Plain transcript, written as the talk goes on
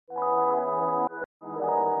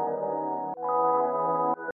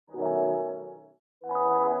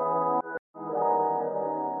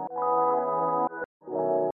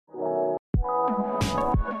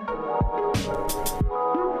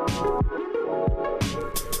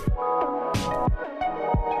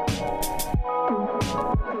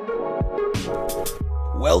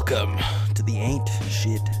Welcome to the Ain't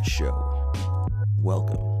Shit Show.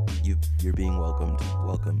 Welcome. You're being welcomed.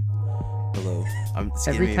 Welcome. Hello.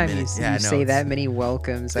 Every time you say that many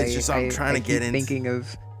welcomes, I'm trying to get into thinking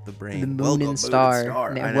of the brain. the moon Welcome, and star.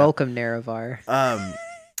 Welcome, Nerevar.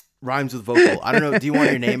 Rhymes with vocal. I don't know. Do you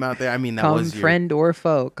want your name out there? I mean, that come, was your friend or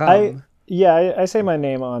foe. Come. I say my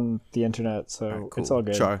name on the internet, so All right, cool. it's all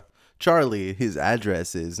good. Charlie, his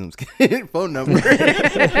address is phone number,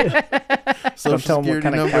 social Don't tell him what security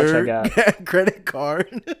kind of couch I number, got.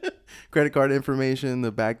 credit card information,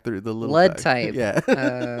 the back through the little Blood bag. type.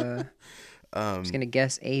 Yeah. I'm just gonna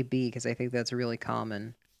guess AB because I think that's really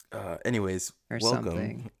common. Anyways, Or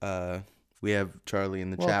welcome. something. We have Charlie in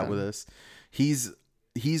the chat Welcome. with us.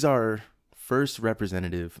 He's our first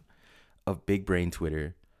representative of Big Brain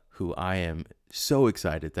Twitter, who I am so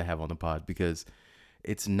excited to have on the pod because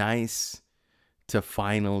it's nice to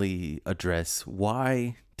finally address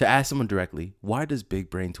to ask someone directly, why does Big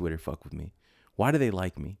Brain Twitter fuck with me? Why do they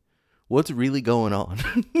like me? What's really going on?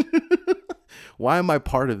 Why am I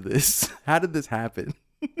part of this? How did this happen?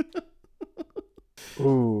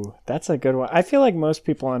 Ooh, that's a good one. I feel like most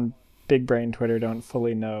people on Big Brain Twitter don't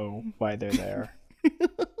fully know why they're there.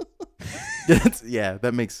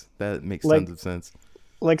 That makes tons of sense.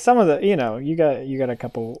 Like some of the, you got a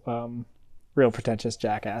couple real pretentious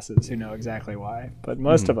jackasses who know exactly why, but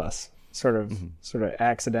most of us sort of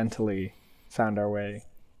accidentally found our way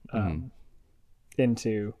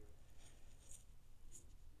into.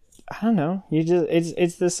 I don't know.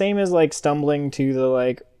 It's the same as like stumbling to the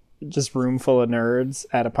like just room full of nerds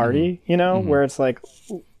at a party, where it's like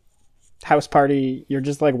house party. You're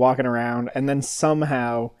just like walking around, and then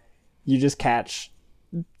somehow you just catch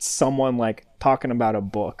someone like talking about a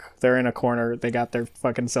book. They're in a corner, they got their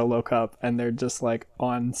fucking solo cup, and they're just like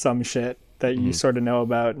on some shit that you sort of know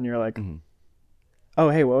about, and you're like, oh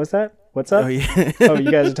hey, what was that? What's up? Oh yeah. Oh,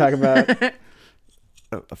 you guys are talking about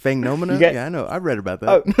a Fangnomina? Yeah, I know. I read about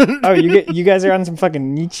that. oh, you guys are on some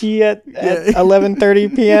fucking Nietzsche at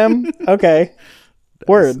 11:30 p.m. Okay,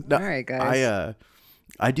 word. No, All right, guys.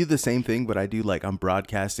 I do the same thing, but I do like I'm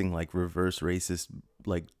broadcasting like reverse racist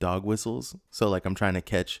like dog whistles. So like I'm trying to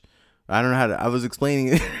catch. I don't know how to. I was explaining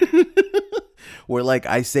it where like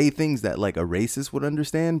I say things that like a racist would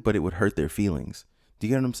understand, but it would hurt their feelings. Do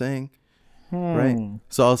you get what I'm saying? Right.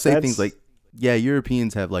 So I'll say things like, yeah,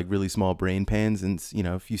 Europeans have like really small brain pans, and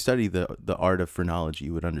if you study the art of phrenology,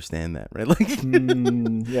 you would understand that, right? Like,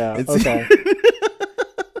 yeah, okay.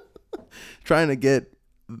 Trying to get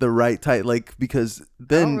the right type, like because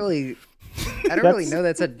then I don't really know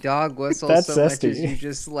that's a dog whistle so that's much as zesty. you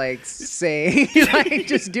just like say like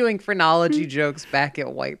just doing phrenology jokes back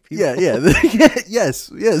at white people. yes.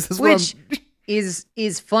 That's Which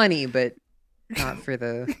is funny, but not for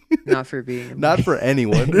being not for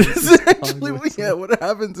anyone. Actually, what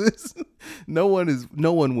happens is no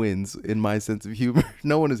one wins in my sense of humor.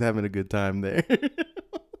 No one is having a good time there.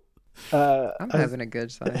 I'm having a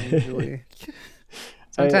good time usually.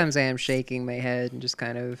 Sometimes I am shaking my head and just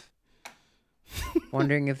kind of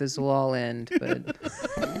wondering if this will all end, but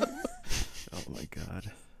oh my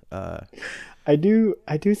god. I do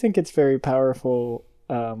think it's very powerful.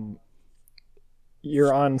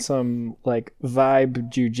 You're on some like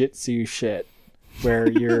vibe jujitsu shit where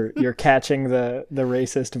you're catching the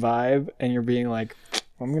racist vibe and you're being like,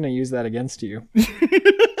 I'm gonna use that against you.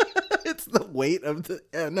 It's the weight of the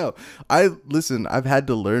no. I've had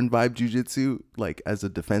to learn vibe jujitsu like as a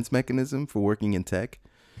defense mechanism for working in tech.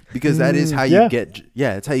 Because that is how you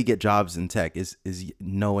it's how you get jobs in tech is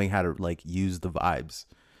knowing how to like use the vibes,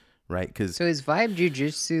 right? So is vibe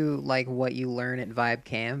jujitsu like what you learn at Vibe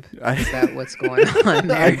Camp? Is that what's going on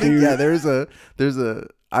there? I think, there's a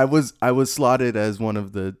I was slotted as one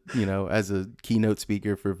of the as a keynote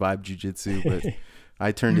speaker for Vibe Jiu-Jitsu, but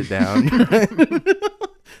I turned it down.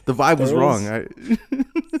 The vibe was wrong.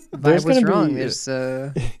 Vibe was wrong. There's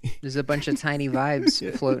a bunch of tiny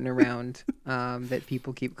vibes floating around that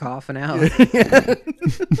people keep coughing out.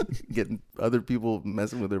 Getting other people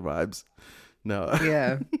messing with their vibes. No.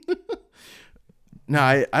 Yeah. No,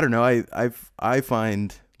 I don't know. I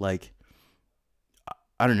find like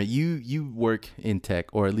I don't know. You work in tech,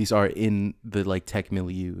 or at least are in the like tech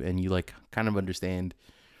milieu, and you like kind of understand.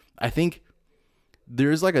 I think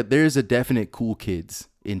there's a definite cool kids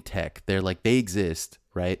in tech. They're like they exist,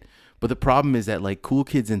 right? But the problem is that like cool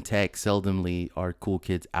kids in tech seldomly are cool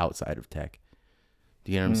kids outside of tech.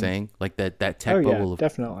 Do you know what I'm saying? Like that tech bubble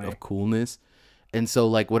of coolness. And so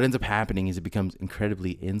like what ends up happening is it becomes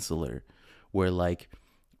incredibly insular, where like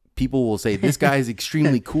people will say this guy is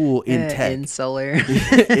extremely cool in tech. Insular.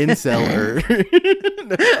 Inseller.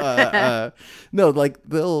 No, like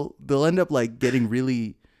they'll end up like getting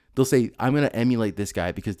really they'll say, I'm going to emulate this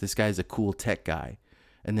guy because this guy's a cool tech guy.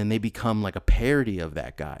 And then they become like a parody of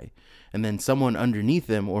that guy. And then someone underneath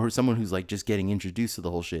them, or someone who's like just getting introduced to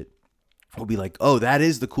the whole shit, will be like, oh, that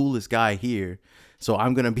is the coolest guy here, so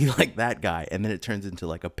I'm going to be like that guy. And then it turns into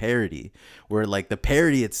like a parody where like the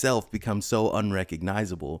parody itself becomes so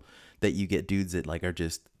unrecognizable that you get dudes that like are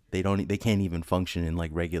just, they can't even function in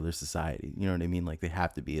like regular society. You know what I mean? Like they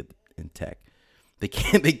have to be in tech. They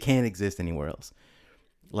can't exist anywhere else.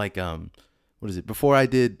 Like, what is it? Before I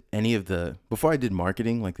did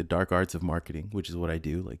marketing, like the dark arts of marketing, which is what I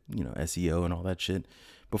do, like, you know, SEO and all that shit.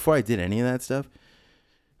 Before I did any of that stuff,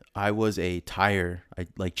 I was I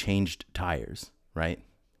like changed tires, right?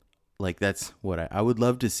 Like that's what I would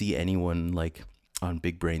love to see anyone like on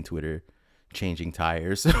Big Brain Twitter changing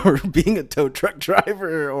tires or being a tow truck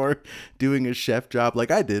driver or doing a chef job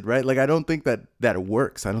like I did, right? Like I don't think that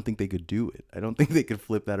works. I don't think they could do it. I don't think they could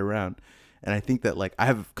flip that around. And I think that like I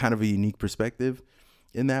have kind of a unique perspective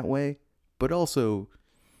in that way, but also,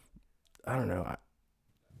 I don't know,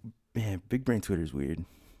 man, Big Brain Twitter is weird.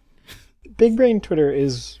 Big Brain Twitter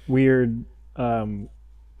is weird,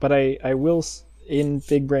 but I will, in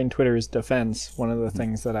Big Brain Twitter's defense, one of the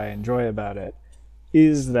things that I enjoy about it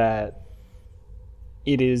is that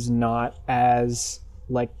it is not as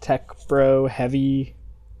like tech bro heavy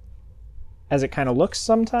as it kind of looks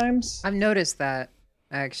sometimes. I've noticed that,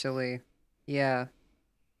 actually. Yeah.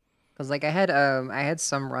 Because like I had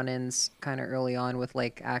some run-ins kind of early on with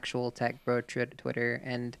like actual tech bro Twitter,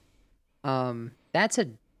 and that's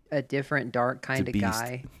a different dark kind of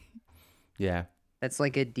guy. Yeah. That's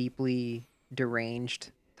like a deeply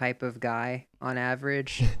deranged type of guy on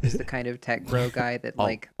average. Is the kind of tech bro guy that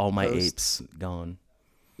all my posts. apes gone.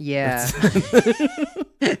 Yeah.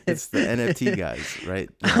 It's the NFT guys, right?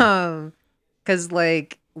 Yeah. Cuz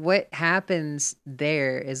like what happens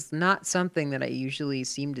there is not something that I usually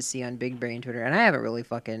seem to see on Big Brain Twitter, and I haven't really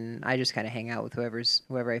I just kind of hang out with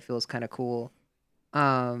whoever I feel is kind of cool.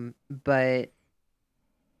 But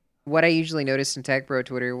what I usually noticed in Tech Bro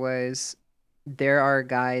Twitter was there are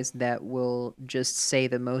guys that will just say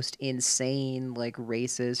the most insane, like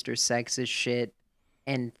racist or sexist shit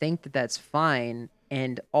and think that that's fine.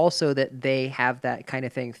 And also that they have that kind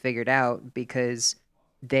of thing figured out because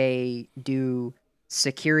they do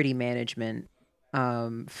security management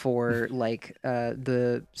for like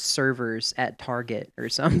the servers at Target or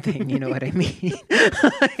something, you know what I mean?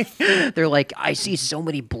 They're like, I see so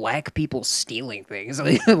many black people stealing things.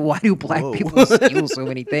 Like, why do black people steal so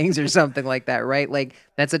many things or something like that, right? Like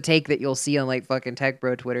that's a take that you'll see on like fucking Tech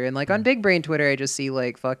Bro Twitter, and like on Big Brain Twitter I just see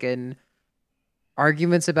like fucking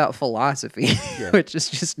arguments about philosophy, which is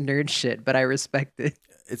just nerd shit, but I respect it.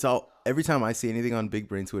 It's all, every time I see anything on Big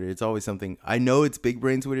Brain Twitter, it's always something. I know it's Big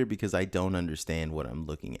Brain Twitter because I don't understand what I'm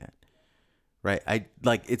looking at. Right? I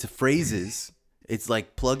like, it's phrases. It's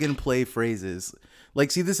like plug and play phrases.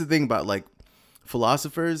 Like, see, this is the thing about like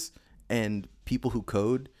philosophers and people who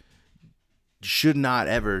code should not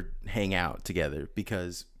ever hang out together,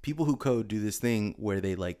 because people who code do this thing where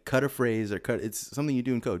they like cut a phrase or it's something you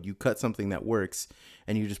do in code. You cut something that works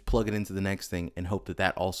and you just plug it into the next thing and hope that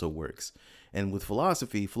that also works. And with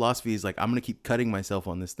philosophy is like, I'm going to keep cutting myself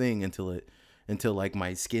on this thing until like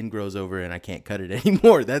my skin grows over and I can't cut it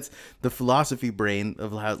anymore. That's the philosophy brain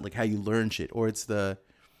of how you learn shit. Or it's the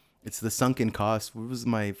sunken cost. What was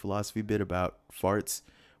my philosophy bit about farts,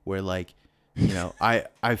 where like, you know,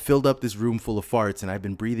 I filled up this room full of farts and I've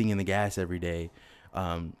been breathing in the gas every day.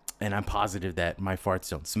 And I'm positive that my farts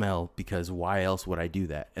don't smell, because why else would I do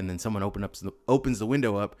that? And then someone opens the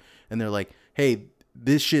window up and they're like, hey,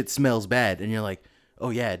 this shit smells bad. And you're like,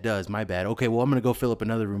 oh yeah, it does. My bad. Okay, well, I'm going to go fill up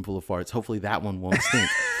another room full of farts. Hopefully that one won't stink.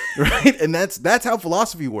 Right? And that's how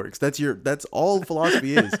philosophy works. That's all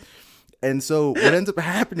philosophy is. And so what ends up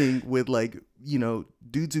happening with like, you know,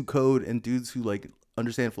 dudes who code and dudes who like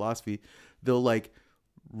understand philosophy, they'll like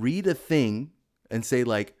read a thing and say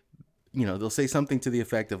like, you know, they'll say something to the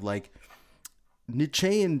effect of like,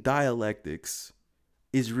 Nietzschean dialectics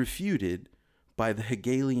is refuted by the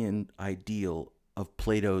Hegelian ideal of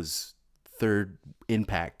Plato's third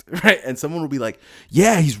impact, right? And someone will be like,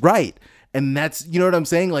 yeah, he's right. And that's, you know what I'm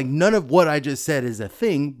saying? Like, none of what I just said is a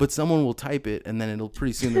thing, but someone will type it and then it'll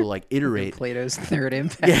pretty soon they'll like iterate. Plato's third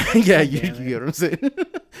impact. Yeah, you get what I'm saying?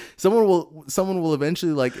 Someone will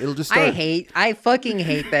eventually like, it'll just start. I fucking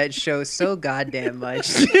hate that show so goddamn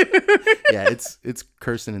much. Yeah, it's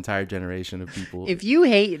cursed an entire generation of people. If you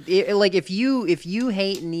hate if you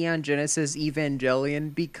hate Neon Genesis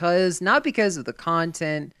Evangelion not because of the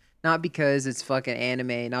content, not because it's fucking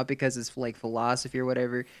anime, not because it's like philosophy or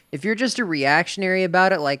whatever. If you're just a reactionary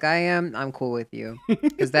about it like I am, I'm cool with you.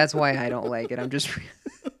 Because that's why I don't like it. I'm just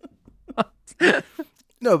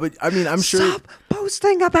No, but I mean, I'm sure. Stop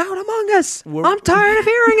posting about Among Us. We're- I'm tired of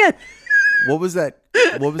hearing it. What was that?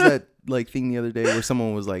 What was that like thing the other day where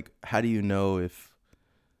someone was like, how do you know if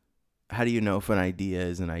an idea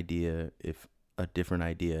is an idea if a different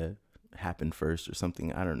idea happened first or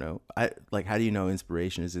something? I don't know. How do you know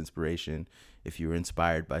inspiration is inspiration if you were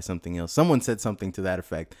inspired by something else? Someone said something to that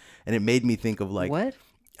effect, and it made me think of like, What?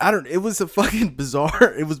 it was a fucking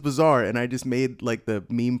bizarre. It was bizarre, and I just made like the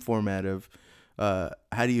meme format of,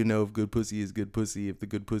 how do you know if good pussy is good pussy if the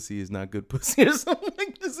good pussy is not good pussy or something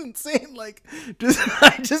like this insane. Like,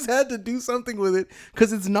 I just had to do something with it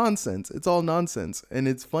because it's nonsense. It's all nonsense, and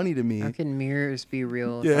it's funny to me. How can mirrors be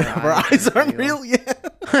real? Yeah, our eyes aren't real. Yeah,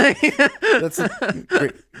 that's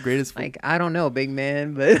the greatest. Like, I don't know, big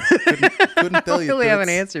man, but Couldn't tell I you. don't really have an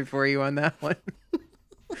Toots. answer for you on that one.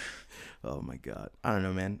 Oh my god, I don't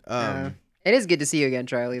know, man. It is good to see you again,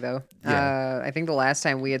 Charlie. Though, Yeah. I think the last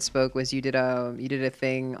time we had spoke was you did a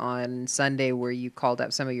thing on Sunday where you called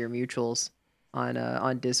up some of your mutuals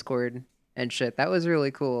on Discord and shit. That was really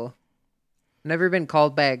cool. Never been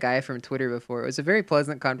called by a guy from Twitter before. It was a very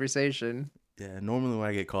pleasant conversation. Yeah, normally when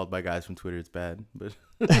I get called by guys from Twitter, it's bad, but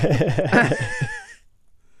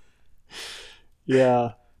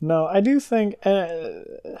Yeah. No, I do think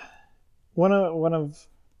one of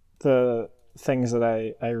the things that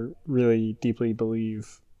I really deeply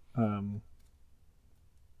believe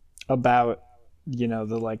about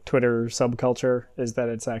the like Twitter subculture is that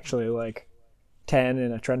it's actually like 10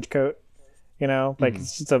 in a trench coat. Like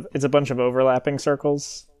it's just it's a bunch of overlapping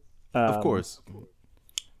circles. of course.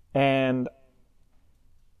 And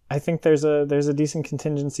I think there's a decent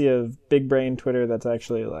contingency of big brain Twitter that's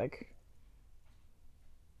actually like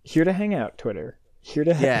here to hang out Twitter. Here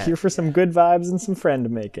for some good vibes and some friend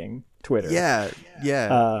making Twitter. Yeah.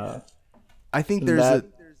 I think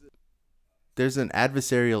there's an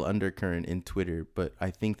adversarial undercurrent in Twitter, but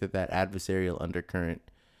I think that adversarial undercurrent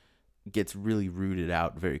gets really rooted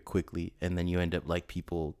out very quickly, and then you end up like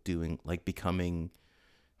people becoming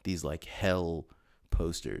these like hell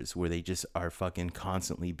posters where they just are fucking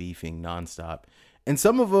constantly beefing nonstop, and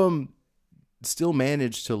some of them still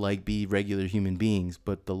manage to like be regular human beings,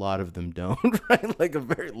 but a lot of them don't, right? Like a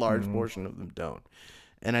very large portion of them don't.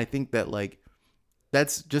 And I think that like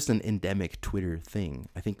that's just an endemic Twitter thing.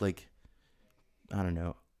 I think like, I don't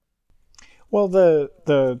know. Well,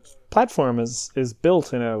 the platform is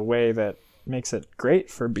built in a way that makes it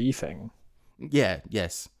great for beefing. Yeah,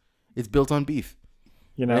 yes. It's built on beef.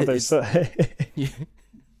 Right? There's Yeah.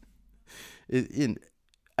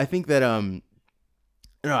 I think that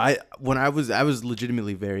I was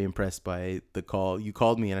legitimately very impressed by the call. You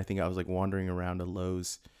called me, and I think I was like wandering around a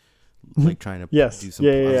Lowe's, like trying to yes, do some.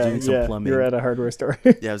 yeah, I was yeah, doing some plumbing. You're at a hardware store.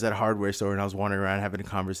 Yeah, I was at a hardware store, and I was wandering around having a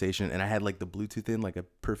conversation, and I had like the Bluetooth in, like a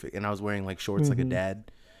perfect, and I was wearing like shorts like a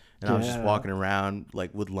dad. And I was just walking around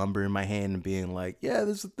like with lumber in my hand and being like, yeah,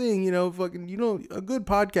 this is the thing, a good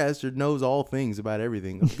podcaster knows all things about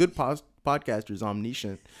everything. A good podcaster is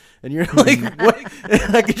omniscient. And you're like, what?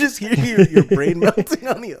 And I could just hear your brain melting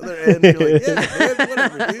on the other end. You're like, yeah, man,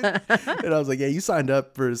 whatever, dude. And I was like, yeah, you signed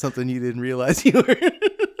up for something you didn't realize you were.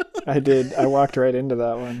 I did. I walked right into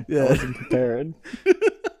that one. Yeah. I wasn't prepared.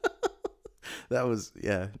 That was,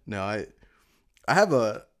 yeah. No, I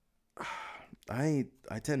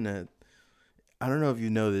tend to, I don't know if you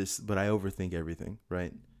know this, but I overthink everything,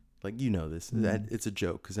 right? Like, this. It's a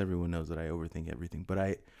joke because everyone knows that I overthink everything. But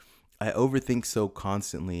I overthink so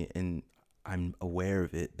constantly, and I'm aware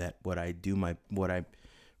of it, that what I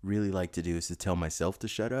really like to do is to tell myself to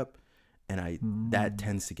shut up. And that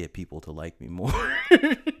tends to get people to like me more.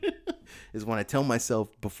 Is when I tell myself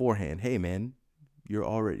beforehand, hey, man, you're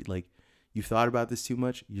already, like, you've thought about this too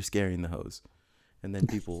much. You're scaring the hose. And then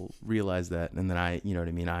people realize that, and then I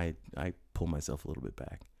pull myself a little bit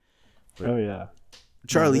back. But Oh yeah,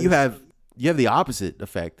 Charlie, you have the opposite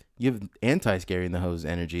effect. You have anti-scaring the hose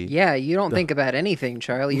energy. Yeah, you don't think about anything,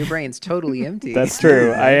 Charlie. Your brain's totally empty. that's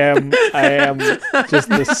true. I am just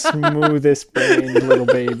the smoothest brained little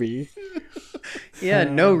baby. Yeah,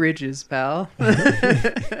 no ridges, pal.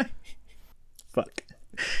 Fuck.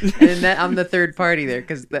 And I'm the third party there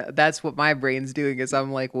because that's what my brain's doing. Is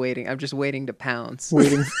I'm like waiting. I'm just waiting to pounce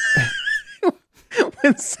Waiting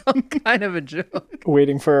with some kind of a joke.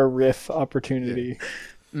 waiting for a riff opportunity.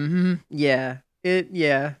 Yeah.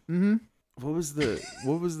 Mm-hmm. What was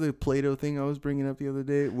the Play-Doh thing I was bringing up the other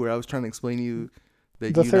day, where I was trying to explain to you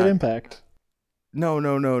that The third impact. No.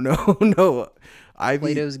 Ivy,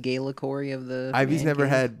 Plato's Gallicory of the. Ivy's man never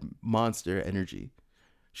cave. had Monster Energy.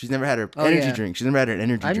 She's never had her Oh, energy yeah. drink. She's never had an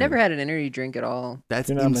energy drink. I've never had an energy drink at all. That's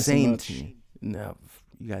You're not missing insane much. to me. No,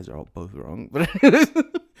 you guys are all both wrong. But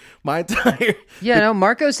My entire Yeah, no,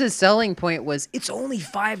 Marcos's selling point was it's only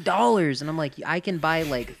 $5, and I'm like, I can buy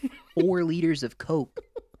like 4 liters of Coke,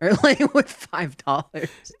 or like with $5.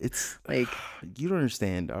 it's Like you don't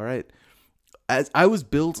understand. All right, as I was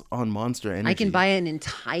built on Monster Energy. I can buy an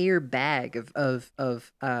entire bag of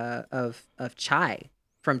chai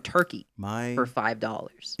from Turkey my for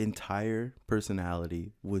 $5. entire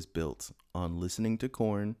personality was built on listening to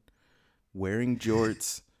Korn, wearing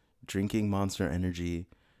jorts, drinking Monster Energy,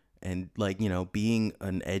 and like being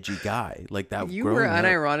an edgy guy like that. You were growing up.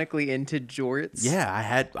 unironically into jorts.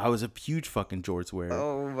 Yeah, I was a huge fucking jorts wearer.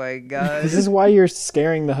 Oh my god. This is why you're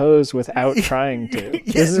scaring the hose without trying to.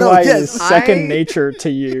 Yeah, This is no, why yes. it's second I- nature to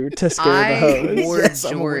you to scare the I hose. wore Yes,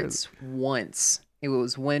 I'm aware. jorts once. It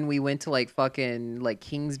was when we went to like fucking like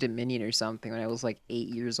King's Dominion or something when I was like 8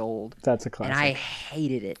 years old, That's a and classic. I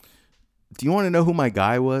hated it. Do you want to know who my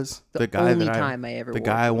guy was? The guy only that time I ever the wore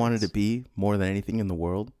guy I wanted to jorts. be more than anything in the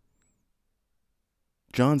world.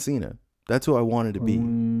 John Cena. That's who I wanted to be.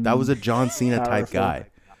 That was a John Cena type Powerful. guy,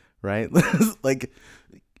 right? Like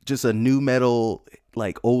just a new metal,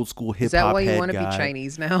 like old school hip Is that hop why you head want to be guy.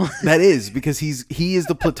 Chinese now? That is because he is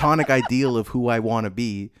the platonic ideal of who I want to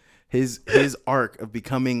be. His arc of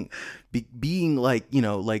becoming being like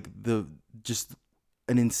like the just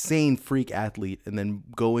an insane freak athlete, and then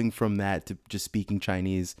going from that to just speaking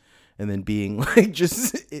Chinese, and then being like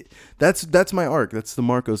that's my arc. That's the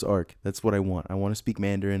Marcos arc. That's what I want. I want to speak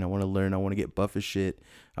Mandarin. I want to learn. I want to get buff as shit.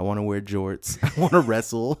 I want to wear jorts. I want to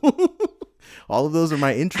wrestle. All of those are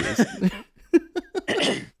my interests.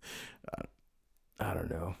 I don't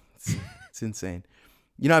know. It's insane.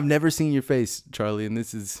 I've never seen your face, Charlie, and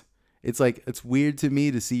it's like it's weird to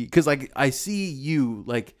me to see because like I see you,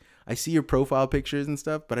 like I see your profile pictures and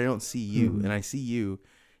stuff, but I don't see you, and I see you,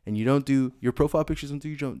 and you don't do your profile pictures don't do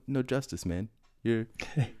you no justice, man.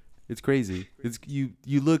 It's crazy. It's you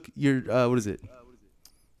look you're what is it?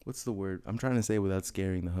 What's the word? I'm trying to say without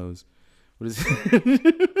scaring the hose. What is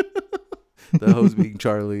it? The hose being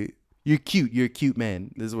Charlie. You're cute. You're a cute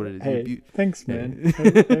man. This is what it is. Hey, thanks, man.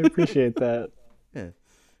 Yeah. I appreciate that. Yeah.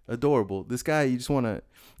 Adorable. This guy,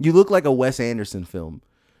 you look like a Wes Anderson film,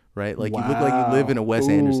 right? Like you look like you live in a Wes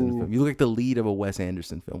Anderson Ooh. film. You look like the lead of a Wes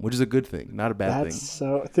Anderson film, which is a good thing, not a bad That's thing.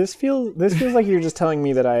 so. This feels like you're just telling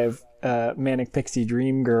me that I have manic pixie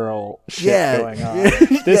dream girl shit Yeah. going on. Yeah.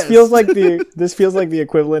 This Yes. feels like the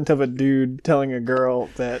equivalent of a dude telling a girl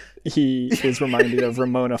that he is reminded of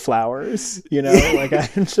Ramona Flowers. Like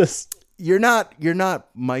I'm just You're not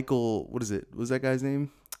Michael, what is it? What was that guy's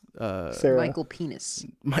name? Sarah. Michael Penis.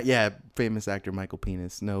 Famous actor Michael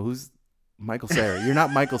Penis. No, who's Michael Cera? You're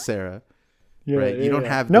not Michael Cera, right? You don't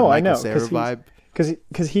have the no, I Michael know, Cera vibe.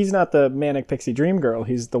 Because he's not the manic pixie dream girl.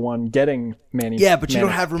 He's the one getting Yeah, but you don't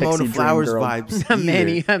manic have pixie Ramona dream Flowers girl. vibes.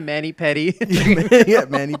 either. Manny Petty. Yeah,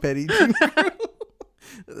 Manny Petty.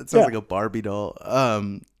 That sounds like a Barbie doll.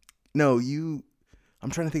 No, I'm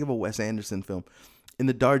trying to think of a Wes Anderson film. In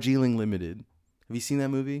the Darjeeling Limited. Have you seen that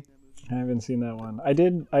movie? I haven't seen that one. I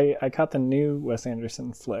did. I caught the new Wes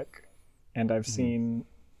Anderson flick, and I've seen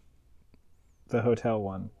the hotel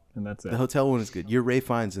one, and that's it. The hotel one is good. You're Ray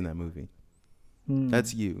Fiennes in that movie.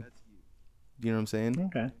 That's you. You know what I'm saying?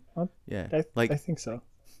 Okay. Well, Yeah. I think so.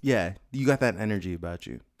 Yeah, you got that energy about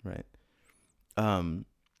you, right?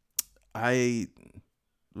 I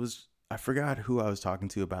forgot who I was talking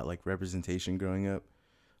to about like representation growing up.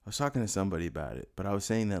 I was talking to somebody about it, but I was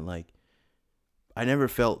saying that like I never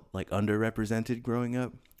felt like underrepresented growing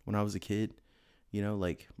up when I was a kid.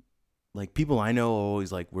 Like people I know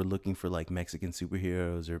always like were looking for like Mexican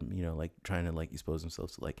superheroes or like trying to like expose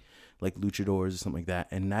themselves to like luchadors or something like that,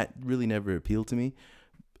 and that really never appealed to me.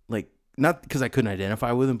 Like not because I couldn't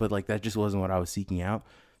identify with them, but like that just wasn't what I was seeking out.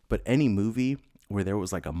 But any movie where there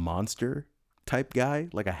was like a monster type guy,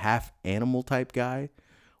 like a half animal type guy,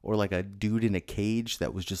 or like a dude in a cage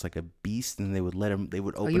that was just like a beast, and they would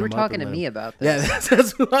open Oh, you were him up talking and to let me him- about Yeah, this.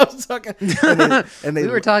 that's what I was talking. And they We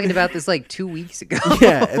were talking about this like 2 weeks ago.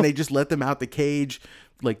 yeah, and they just let them out the cage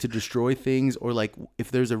like to destroy things, or like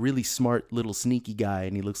if there's a really smart little sneaky guy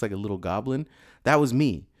and he looks like a little goblin, that was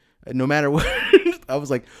me. No matter what, I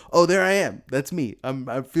was like, oh, there I am. That's me.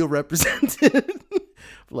 I feel represented.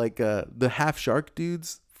 Like the half shark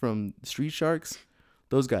dudes from Street Sharks,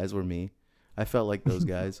 those guys were me. I felt like those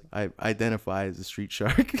guys. I identify as a street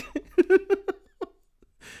shark.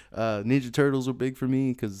 Ninja Turtles were big for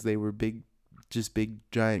me because they were big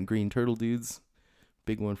giant green turtle dudes.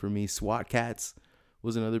 Big one for me. SWAT cats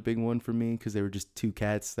was another big one for me because they were just two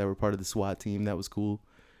cats that were part of the SWAT team. That was cool.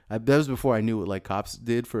 That was before I knew what like cops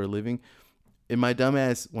did for a living. In my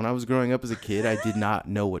dumbass, when I was growing up as a kid, I did not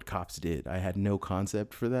know what cops did. I had no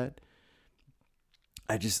concept for that.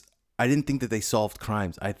 I didn't think that they solved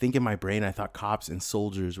crimes. I think in my brain I thought cops and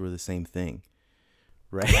soldiers were the same thing,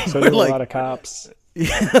 right? So But, there's like, a lot of cops.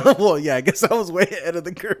 yeah, well, yeah, I guess I was way ahead of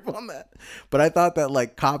the curve on that. But I thought that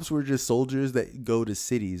like cops were just soldiers that go to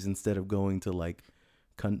cities instead of going to like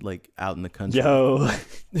out in the country. Yo,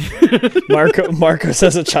 Marcos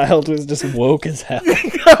as a child was just woke as hell.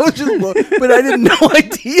 I was just, but I didn't no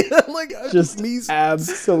idea. Like I was Just me.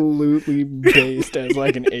 absolutely based as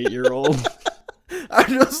like an 8-year-old. I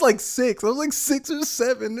was like 6. I was like 6 or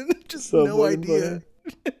 7, and just So no fucking idea.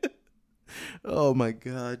 Oh my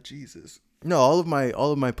god, Jesus! No, all of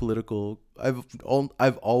my political. I've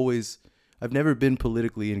never been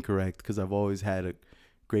politically incorrect because I've always had a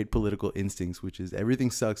great political instincts, which is everything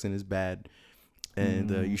sucks and is bad, and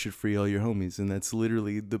you should free all your homies, and that's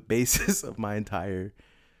literally the basis of my entire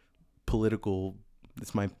political.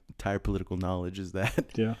 It's my entire political knowledge is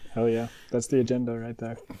that. Yeah, hell yeah, that's the agenda right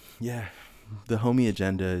there. Yeah, the homie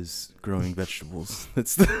agenda is growing vegetables.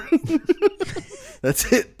 That's the.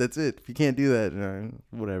 That's it. That's it. If you can't do that,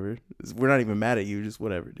 whatever. We're not even mad at you. Just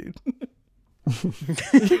whatever, dude.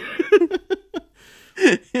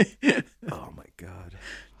 Oh my god,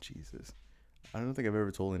 Jesus! I don't think I've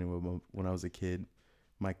ever told anyone when I was a kid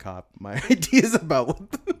my ideas about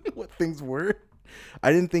what things were.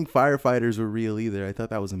 I didn't think firefighters were real either. I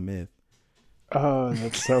thought that was a myth. Oh,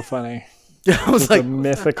 that's so funny. I was It's like a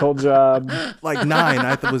mythical job. like 9.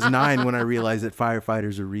 I was 9 when I realized that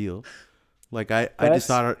firefighters are real. Like I just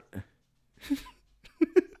thought.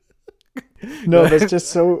 No, that's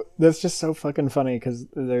just so fucking funny because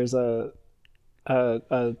there's a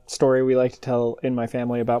story we like to tell in my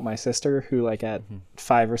family about my sister who like at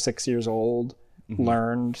 5 or 6 years old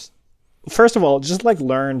learned, first of all, just like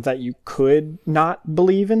learned that you could not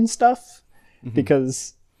believe in stuff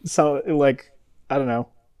because so like, I don't know,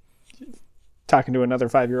 talking to another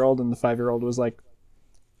 5-year-old and the 5-year-old was like,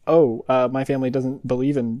 oh, my family doesn't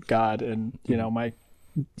believe in God. And, you know, my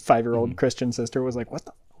 5-year-old Christian sister was like,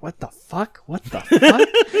 what the fuck?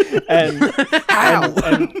 And how?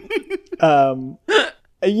 And,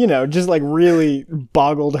 you know, just like really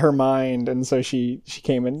boggled her mind. And so she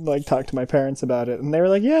came and like talked to my parents about it. And they were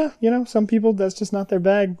like, yeah, you know, some people, that's just not their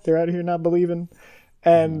bag. They're out here not believing.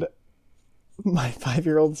 And my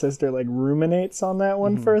 5-year-old sister like ruminates on that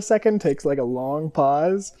one for a second, takes like a long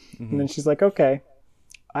pause. And then she's like, okay,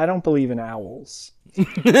 I don't believe in owls.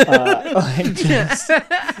 Like just...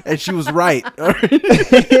 And she was right.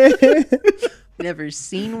 Never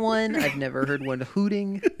seen one. I've never heard one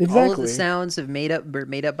hooting. All of Exactly. the sounds have made up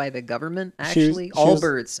by the government. She Actually, all was-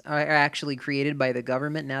 birds are actually created by the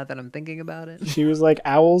government. Now that I'm thinking about it, She was like,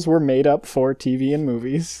 owls were made up for TV and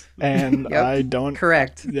movies, and Yep. I don't.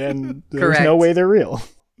 correct. And there's Correct. no way they're real.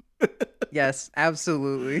 Yes,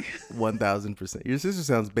 absolutely. 1000%. Your sister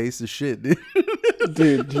sounds base as shit, dude.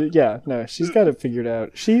 Dude, yeah, no, she's got it figured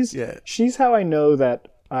out. She's how I know that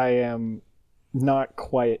I am not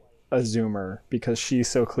quite a Zoomer because she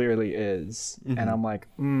so clearly is, and I'm like,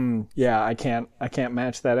 yeah, I can't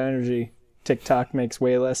match that energy. TikTok makes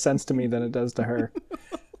way less sense to me than it does to her.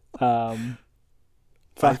 I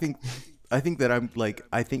think that I'm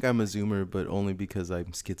a Zoomer, but only because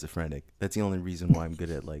I'm schizophrenic. That's the only reason why I'm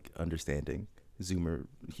good at like understanding Zoomer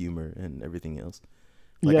humor and everything else.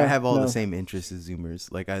 Like I have all the same interests as Zoomers.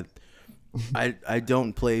 Like I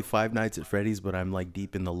don't play Five Nights at Freddy's, but I'm like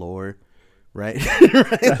deep in the lore, right?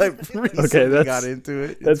 Right? Like recently got into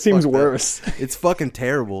it. That seems worse. It's fucking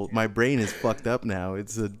terrible. My brain is fucked up now.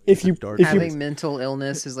 It's a dark. Having mental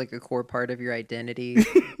illness is like a core part of your identity.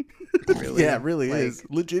 Really? Yeah, it really Like- is.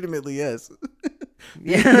 Legitimately, yes.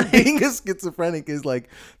 Yeah. Being a schizophrenic is like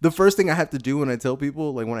the first thing I have to do when I tell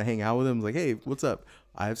people, like when I hang out with them, is like, hey, what's up?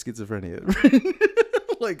 I have schizophrenia.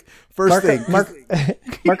 Like first thing.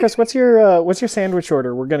 Marcus, what's your sandwich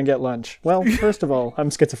order? We're gonna get lunch. Well, first of all,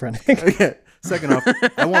 I'm schizophrenic. Yeah. Second off,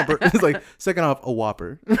 I want. It's like second off, a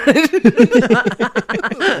Whopper.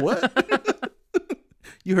 What?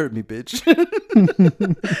 You heard me, bitch.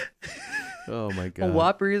 Oh my god. A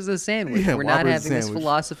Whopper is a sandwich. Yeah, We're not Whopper is a having this sandwich.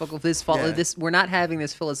 philosophical we're not having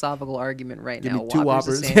this philosophical argument right Give now. me 2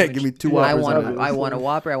 Whopper's a Whoppers. Yeah, sandwich. give me 2 Whoppers. I want a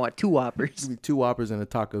Whopper. I want 2 Whoppers. Give me 2 Whoppers and a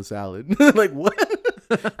taco salad. Like what?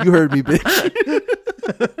 You heard me,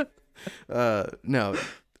 bitch. No.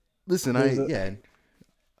 Listen,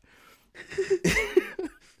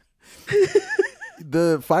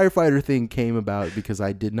 the firefighter thing came about because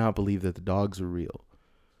I did not believe that the dogs were real.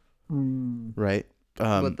 Right?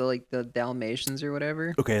 With the Dalmatians or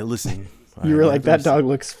whatever. Okay, listen. You were like, that dog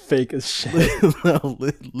looks fake as shit. No,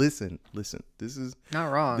 listen. This is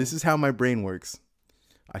Not wrong. This is how my brain works.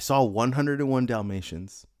 I saw 101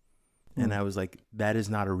 Dalmatians, and I was like, that is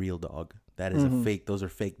not a real dog. That is a fake. Those are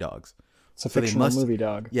fake dogs. It's a So they fictional must- movie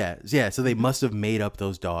dog. Yeah, yeah. So they must have made up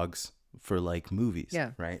those dogs for like movies.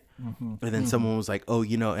 Yeah. Right. Mm-hmm. And then someone was like, "Oh,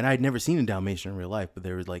 and I'd never seen a Dalmatian in real life, but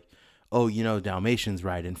they were like, oh, Dalmatians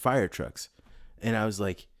ride in fire trucks," and I was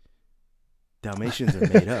like, "Dalmatians are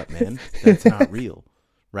made up, man. That's not real,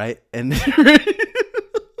 right?" And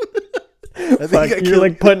I think Like, you're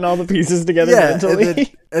like putting all the pieces together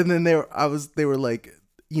mentally. and then they were like,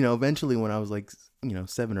 eventually when I was like,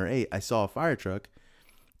 7 or 8, I saw a fire truck,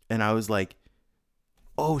 and I was like,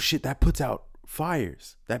 "Oh shit, that puts out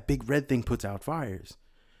fires. That big red thing puts out fires."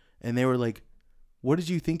 And they were like, "What did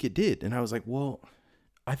you think it did?" And I was like, "Well,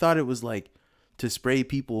 I thought it was like to spray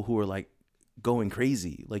people who are like going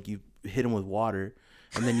crazy. Like you hit them with water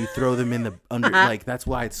and then you throw them in the under, like that's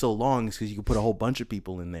why it's so long, is because you can put a whole bunch of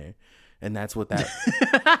people in there. And that's what that."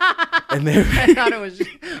 And they I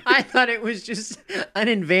thought it was just an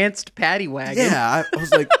advanced paddy wagon. yeah, I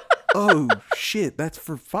was like, "Oh shit, that's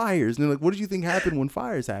for fires." And they're like, "What did you think happened when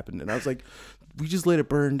fires happened?" And I was like, "We just let it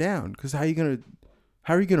burn down. Because how are you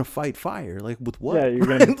gonna fight fire? Like with what?" Yeah,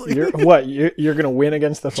 you're gonna win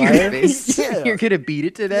against the fire. Yeah. You're gonna beat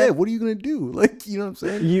it to Yeah, death. what are you gonna do? Like, you know what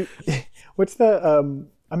I'm saying? What's the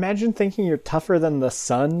imagine thinking you're tougher than the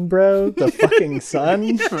sun, bro. The fucking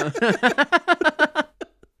sun.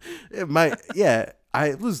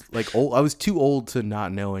 I was like old. I was too old to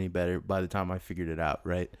not know any better by the time I figured it out,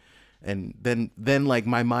 right? And then like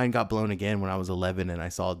my mind got blown again when I was 11 and I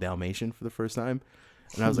saw a Dalmatian for the first time,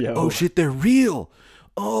 and I was like, Yo. "Oh shit, they're real!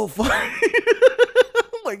 Oh fuck!"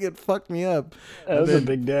 Like it fucked me up. That was a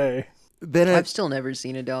big day. Then I've still never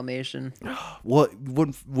seen a Dalmatian. what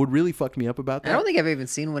really fucked me up about that? I don't think I've even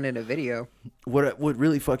seen one in a video. What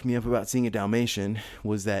really fucked me up about seeing a Dalmatian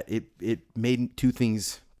was that it made two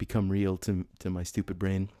things become real to my stupid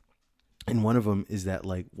brain, and one of them is that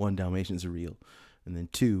like one, Dalmatians are real, and then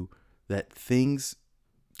two, that things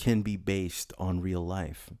can be based on real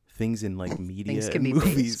life. Things in like media Things can and be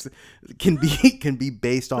movies can be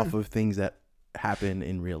based off of things that happen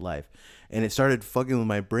in real life, and it started fucking with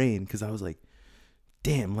my brain because I was like,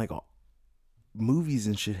 damn, like movies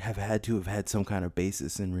and shit have had some kind of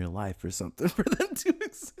basis in real life or something for them to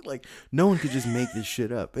like. No one could just make this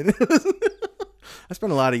shit up, and it was, I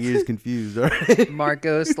spent a lot of years confused. All right?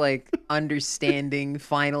 Marcos like understanding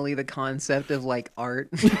finally the concept of like art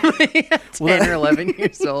at 10 or 11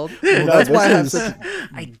 years old. Well, that's why I have is- such.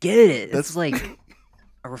 I get it. That's- It's like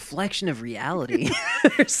a reflection of reality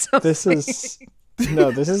or something. This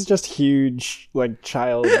is just huge like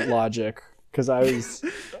child logic. Because I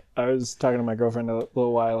was talking to my girlfriend a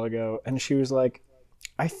little while ago, and she was like,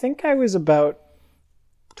 "I think I was about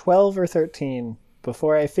 12 or 13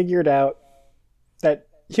 before I figured out that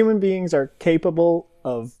human beings are capable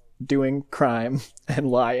of doing crime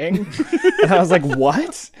and lying." And I was like,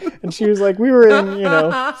 "What?" And she was like, "We were in,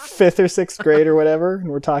 5th or 6th grade or whatever, and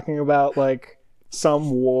we're talking about like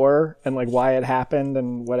some war and like why it happened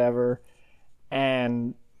and whatever."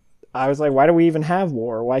 And I was like, "Why do we even have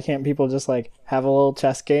war? Why can't people just like have a little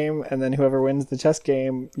chess game, and then whoever wins the chess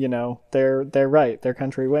game, they're right, their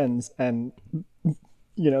country wins?" And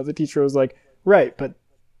the teacher was like, "Right, but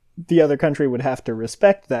the other country would have to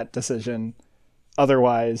respect that decision.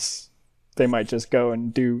 Otherwise, they might just go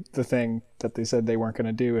and do the thing that they said they weren't going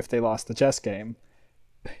to do if they lost the chess game."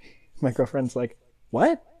 My girlfriend's like,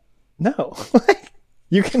 "What? No.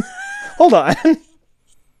 You can hold on."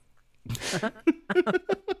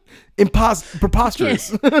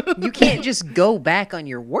 Preposterous. You can't just go back on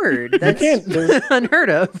your word. That's can't. There's- unheard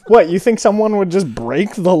of. What, you think someone would just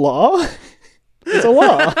break the law? It's a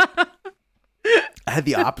law. I had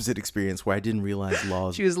the opposite experience where I didn't realize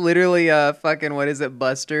laws. She was literally fucking, what is it,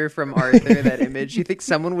 Buster from Arthur, that image. You think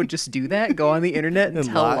someone would just do that? Go on the internet and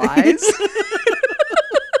tell lie. lies?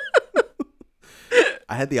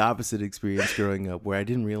 I had the opposite experience growing up where I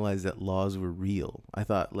didn't realize that laws were real. I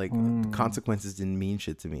thought like consequences didn't mean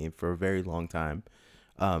shit to me for a very long time.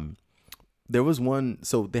 There was one,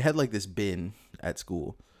 so they had like this bin at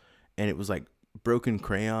school, and it was like broken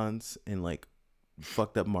crayons and like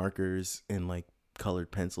fucked up markers and like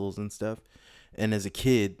colored pencils and stuff. And as a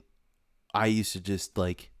kid, I used to just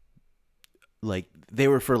like they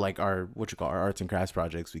were for like our our arts and crafts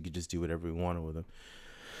projects. We could just do whatever we wanted with them.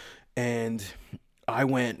 And I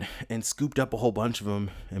went and scooped up a whole bunch of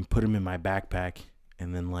them and put them in my backpack,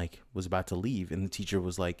 and then like was about to leave, and the teacher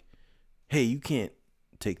was like, "Hey, you can't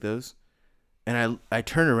take those." And I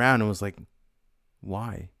turned around and was like,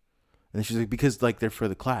 "Why?" And she's like, "Because like they're for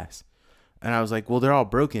the class." And I was like, "Well, they're all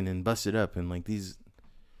broken and busted up, and like these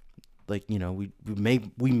like, you know, we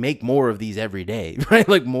make more of these every day, right?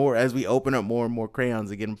 Like more as we open up more and more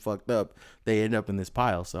crayons and get them fucked up, they end up in this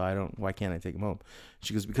pile. So why can't I take them home?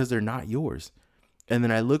 She goes, because they're not yours. And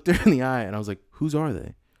then I looked her in the eye and I was like, whose are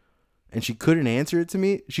they? And she couldn't answer it to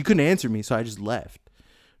me. She couldn't answer me. So I just left.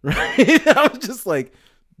 Right. I was just like,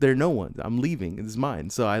 they're no one's. I'm leaving. It's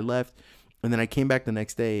mine. So I left. And then I came back the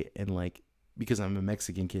next day and like, because I'm a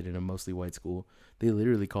Mexican kid in a mostly white school, they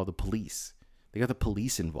literally called the police. They got the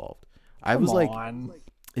police involved. I was like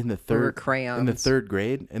in the third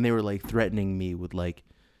grade, and they were like threatening me with like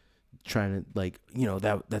trying to like, you know,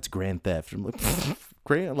 that's grand theft. I'm like,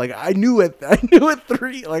 crayon. Like I knew at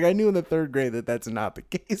 3, like I knew in the third grade that that's not the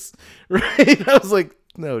case, right? I was like,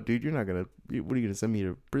 no, dude, you're not gonna. What are you gonna send me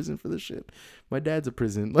to prison for this shit? My dad's a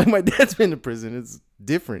prison. Like my dad's been to prison. It's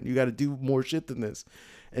different. You got to do more shit than this.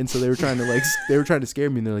 And so they were trying to scare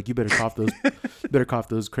me. And they're like, you better cough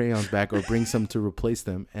those crayons back or bring some to replace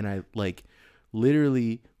them. And I like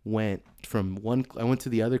literally went I went to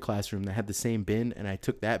the other classroom that had the same bin, and I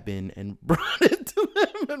took that bin and brought it to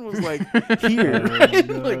them and was like, here, right?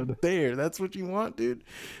 Like there, that's what you want, dude.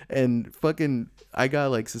 And fucking, I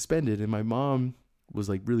got like suspended, and my mom was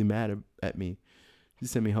like really mad at me. They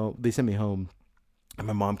sent me home, and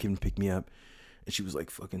my mom came to pick me up. And she was like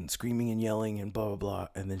fucking screaming and yelling and blah, blah, blah.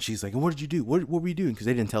 And then she's like, and what did you do? What were you doing? Because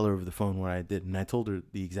they didn't tell her over the phone what I did. And I told her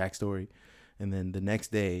the exact story. And then the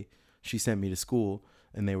next day, she sent me to school.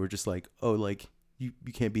 And they were just like, oh, like, you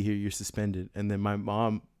can't be here. You're suspended. And then my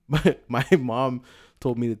mom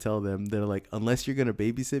told me to tell them, they're like, unless you're going to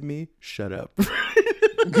babysit me, shut up.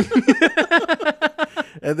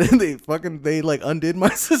 And then they like undid my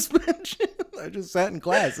suspension. I just sat in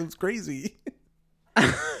class. It was crazy.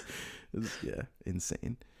 Yeah,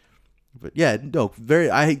 insane. But yeah, no,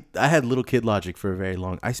 I had little kid logic for a very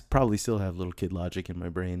long. I probably still have little kid logic in my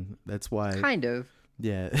brain. That's why. Kind of.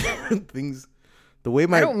 Yeah, things. The way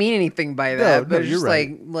my. I don't mean anything by that, but it's you're just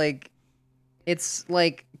right. like, it's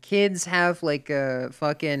like kids have like a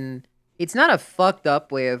fucking. It's not a fucked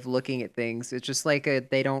up way of looking at things. It's just like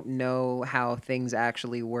they don't know how things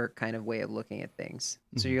actually work kind of way of looking at things.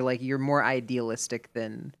 So you're more idealistic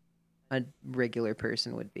than a regular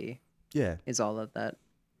person would be. Yeah, is all that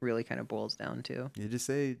really kind of boils down to. Yeah, just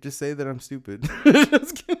say that I'm stupid.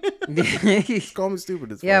 Just kidding. Just call me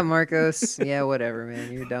stupid. It's yeah, fine. Marcos. Yeah, whatever,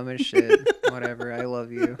 man. You're dumb as shit. Whatever. I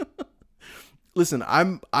love you. Listen,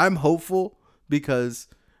 I'm hopeful because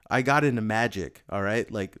I got into magic. All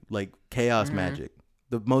right, like chaos magic.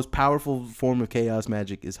 The most powerful form of chaos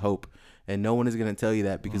magic is hope, and no one is gonna tell you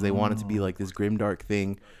that because they want it to be like this grimdark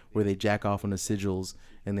thing where they jack off on the sigils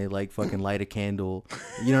and they like fucking light a candle,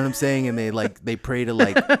 you know what I'm saying? And they pray to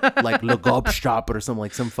like Le Gobstop or something,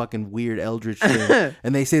 like some fucking weird eldritch thing,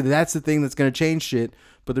 and they say that's the thing that's gonna change shit.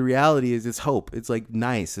 But the reality is, it's hope. It's like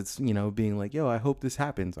nice. It's, you know, being like, yo, I hope this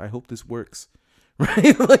happens. I hope this works,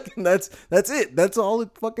 right? Like that's it. That's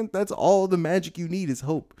all the magic you need is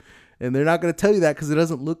hope. And they're not going to tell you that because it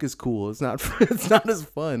doesn't look as cool. It's not as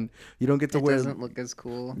fun. You don't get to wear. It doesn't look as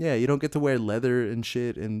cool. Yeah, you don't get to wear leather and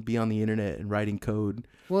shit and be on the internet and writing code.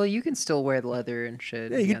 Well, you can still wear leather and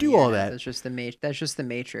shit. Yeah, you can do all that. That's just the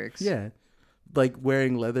Matrix. Yeah, like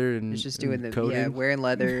wearing leather and it's just doing the coding. Yeah, wearing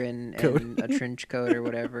leather and a trench coat or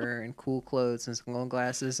whatever and cool clothes and some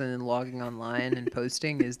glasses and then logging online and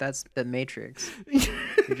posting that's the Matrix.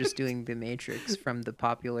 You're just doing the Matrix from the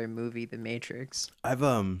popular movie The Matrix.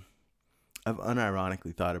 I've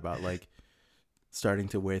unironically thought about like starting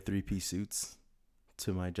to wear 3-piece suits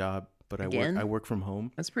to my job, but I work from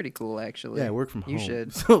home. That's pretty cool, actually. Yeah, I work from home. You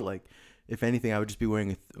should. So like, if anything, I would just be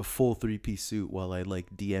wearing a full 3-piece suit while I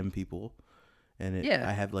like DM people, and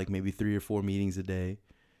I have like maybe 3 or 4 meetings a day.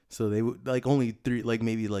 So they would like only 3, like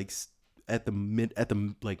maybe like at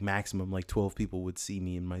the like maximum like 12 people would see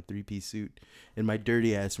me in my 3-piece suit in my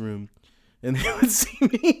dirty ass room. And they would see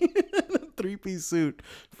me in a 3-piece suit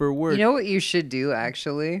for work. You know what you should do,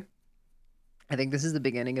 actually? I think this is the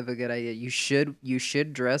beginning of a good idea. You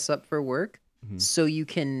should dress up for work so you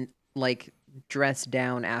can like dress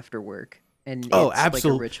down after work. And it's like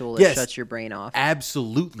a ritual that shuts your brain off.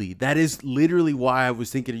 Absolutely. That is literally why I was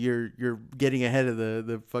thinking you're getting ahead of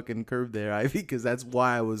the fucking curve there, Ivy, because that's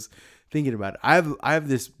why I was thinking about it. I have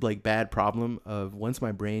this like bad problem of once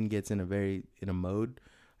my brain gets in a mode,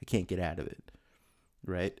 I can't get out of it,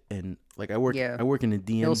 right? And like I work in a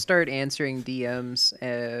DM. He'll start answering DMs,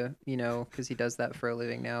 you know, because he does that for a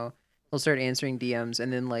living now. He'll start answering DMs,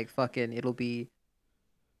 and then like fucking, it'll be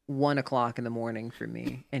 1:00 in the morning for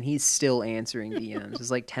me, and he's still answering DMs. It's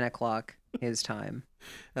like 10:00 his time.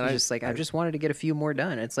 And I just wanted to get a few more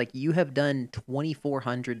done. It's like, you have done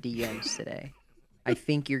 2,400 DMs today. I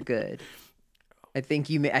think you're good. I think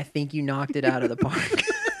you knocked it out of the park.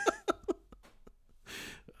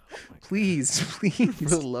 Please, For please,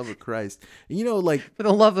 the love of Christ. You know, like, for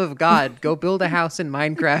the love of God, go build a house in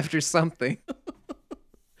Minecraft or something.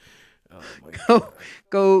 oh my God.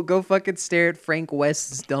 Go fucking stare at Frank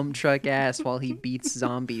West's dump truck ass while he beats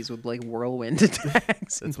zombies with like whirlwind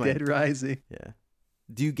attacks and That's my- Dead Rising. Yeah.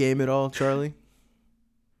 Do you game at all, Charlie?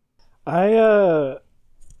 I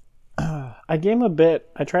game a bit.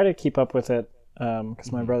 I try to keep up with it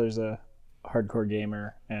because my brother's a hardcore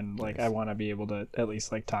gamer, and like I want to be able to at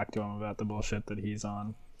least like talk to him about the bullshit that he's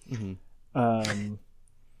on. Mm-hmm.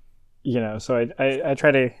 You know, so I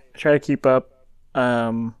try to keep up.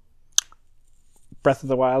 Breath of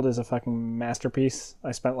the Wild is a fucking masterpiece.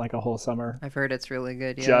 I spent like a whole summer I've heard it's really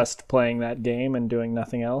good. Yeah. just playing that game and doing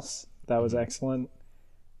nothing else. That was excellent.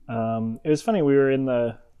 It was funny, we were in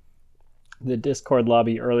the Discord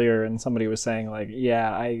lobby earlier and somebody was saying like,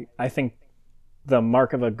 yeah, I think the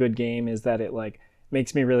mark of a good game is that it like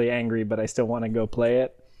makes me really angry but I still want to go play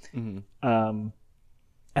it. Mm-hmm.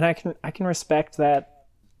 And I can respect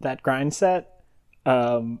that grind set.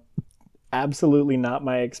 Absolutely not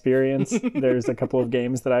my experience. There's a couple of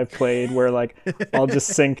games that I've played where like I'll just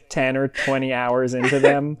sink 10 or 20 hours into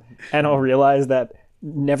them and I'll realize that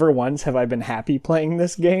never once have I been happy playing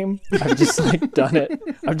this game. I've just like done it.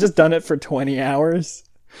 I've just done it for 20 hours.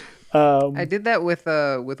 I did that with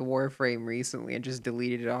Warframe recently and just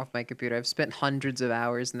deleted it off my computer. I've spent hundreds of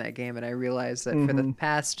hours in that game and I realized that for the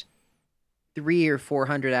past 300 or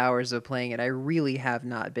 400 hours of playing it, I really have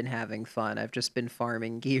not been having fun. I've just been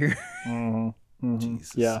farming gear.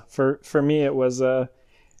 Jesus. Yeah, for me it was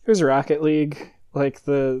Rocket League. Like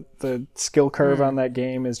the skill curve on that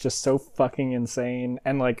game is just so fucking insane.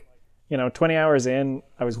 And like, you know, 20 hours in,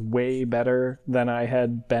 I was way better than I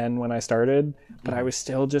had been when I started, but I was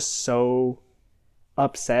still just so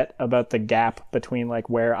upset about the gap between like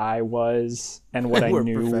where I was and what I Where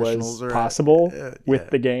knew professionals was are at. possible with Yeah.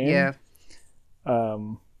 the game. Yeah.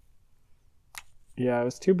 Yeah, it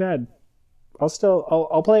was too bad.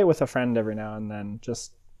 I'll play it with a friend every now and then,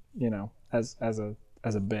 just, you know, as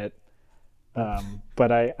a bit.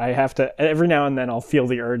 But I have to, every now and then I'll feel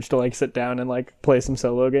the urge to like sit down and like play some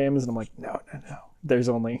solo games, and I'm like, no. There's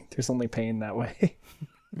only pain that way.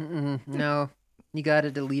 No, you got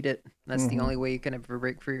to delete it. That's the only way you can ever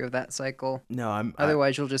break free of that cycle. No,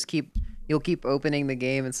 Otherwise, you'll keep opening the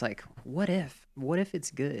game. It's like, what if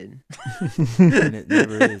it's good? and it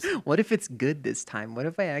never is. What if it's good this time? What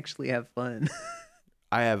if I actually have fun?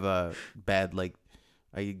 I have a bad, like,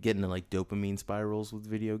 I get into like dopamine spirals with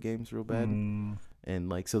video games real bad. And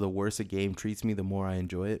like, so the worse a game treats me, the more I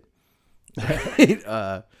enjoy it.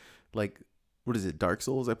 Like, what is it? Dark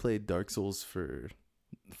Souls? I played Dark Souls for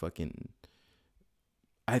fucking,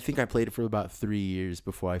 I think I played it for about 3 years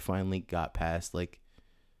before I finally got past like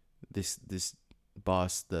this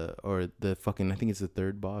boss, I think it's the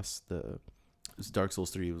third boss. It's Dark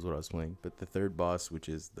Souls 3 was what I was playing, but the third boss, which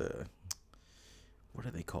is what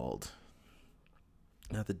are they called?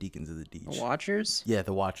 Not the Deacons of the Deej. The Watchers? Yeah,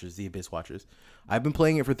 the Watchers, the Abyss Watchers. I've been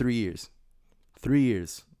playing it for 3 years. 3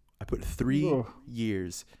 years. I put 3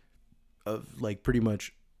 years of like pretty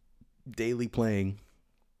much daily playing,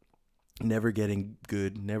 never getting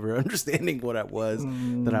good, never understanding what I was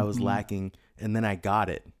that I was lacking, and then I got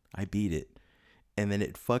it. I beat it. And then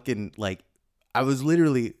it fucking like, I was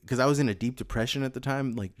literally, because I was in a deep depression at the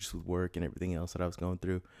time, like just with work and everything else that I was going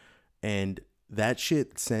through, and that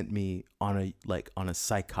shit sent me on a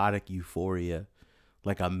psychotic euphoria,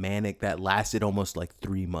 like a manic that lasted almost like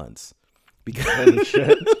 3 months, because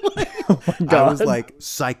I was like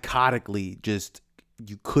psychotically just,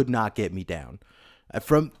 you could not get me down.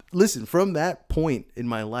 From that point in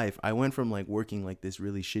my life, I went from like working like this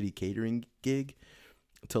really shitty catering gig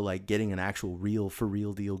to like getting an actual for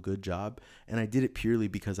real deal good job. And I did it purely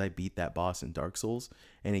because I beat that boss in Dark Souls,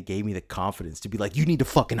 and it gave me the confidence to be like, you need to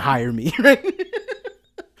fucking hire me. Right?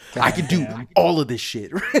 I can do all of this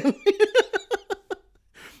shit. Right?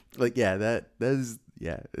 Like, yeah,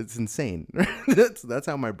 it's insane. That's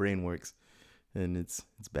how my brain works. And it's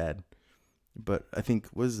bad. But I think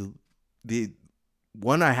the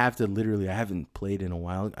one I haven't played in a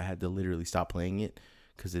while, I had to literally stop playing it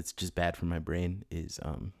because it's just bad for my brain, is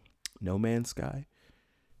No Man's Sky,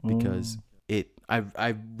 because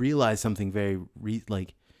I've realized something very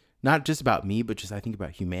like, not just about me, but just I think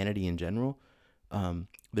about humanity in general.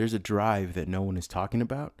 There's a drive that no one is talking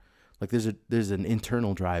about. Like there's an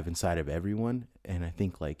internal drive inside of everyone, and I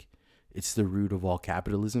think like it's the root of all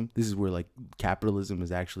capitalism. This is where like capitalism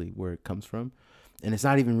is actually where it comes from. And it's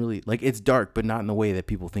not even really like, it's dark, but not in the way that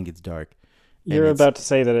people think it's dark. You're it's- about to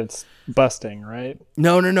say that it's busting, right?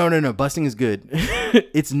 No. Busting is good.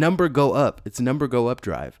 It's number go up. It's a number go up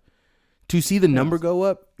drive. To see the number go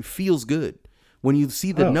up feels good. When you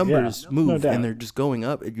see the Oh, yeah. numbers No move doubt. and they're just going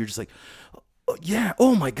up, and you're just like, oh, yeah,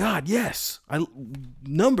 oh my God, yes.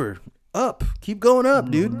 Number up. Keep going up,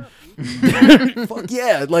 dude. Fuck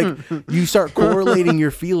yeah. Like, you start correlating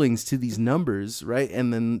your feelings to these numbers, right?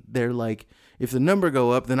 And then they're like, if the number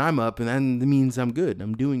go up, then I'm up, and then that means I'm good.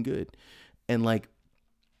 I'm doing good. And like,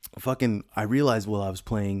 fucking, I realized while I was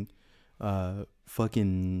playing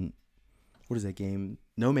fucking, what is that game?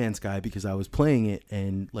 No Man's Sky, because I was playing it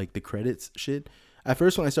and like the credits shit. At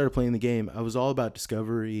first, when I started playing the game, I was all about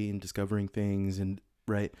discovery and discovering things, and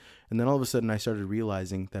right. And then all of a sudden I started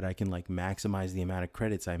realizing that I can like maximize the amount of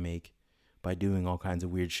credits I make by doing all kinds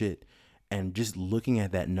of weird shit. And just looking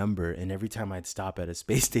at that number, and every time I'd stop at a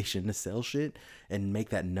space station to sell shit and make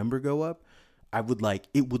that number go up, I would like,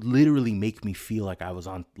 it would literally make me feel like I was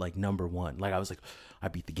on like number one. Like I was like, I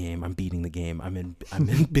beat the game. I'm beating the game. I'm in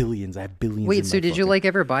billions. I have billions. Wait, in so my did you fucking- like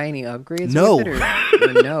ever buy any upgrades? No. With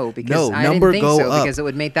it or no, because No, I number didn't think go so up. because it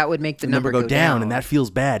would make the number go down, and that feels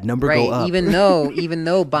bad. Number right. go up. Even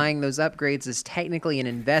though buying those upgrades is technically an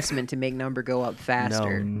investment to make number go up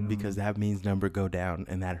faster. No, because that means number go down,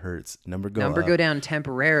 and that hurts. Number go Number up. go down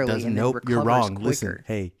temporarily Doesn't, and then nope, recovers you're wrong. quicker. Listen,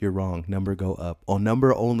 hey, you're wrong. Number go up. Oh,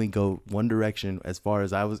 number only go one direction. As far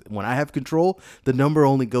as I was, when I have control, the number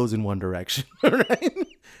only goes in one direction. Right?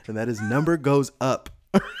 And that is number goes up.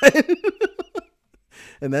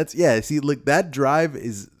 And that's, yeah, see, look, that drive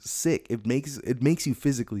is sick. It makes you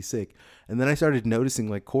physically sick. And then I started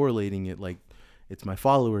noticing, like, correlating it, like, it's my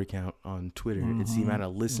follower count on Twitter. It's the amount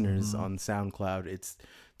of listeners on SoundCloud. It's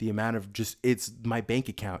the amount of it's my bank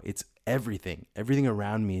account. It's everything. Everything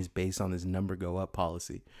around me is based on this number go up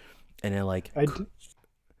policy. And then, like,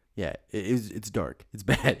 yeah, it's dark. It's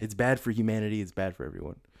bad. It's bad for humanity. It's bad for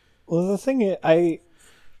everyone. Well, the thing is,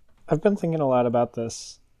 I've been thinking a lot about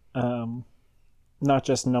this, not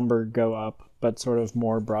just number go up, but sort of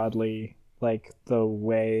more broadly, like the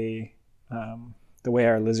way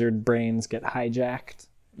our lizard brains get hijacked,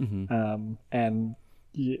 and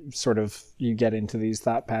you get into these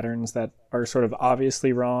thought patterns that are sort of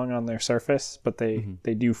obviously wrong on their surface, but they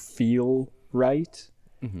do feel right.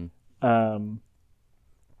 And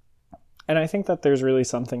I think that there's really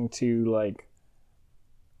something to, like,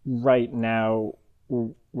 right now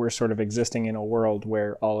we're sort of existing in a world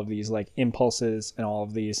where all of these like impulses and all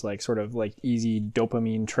of these like sort of like easy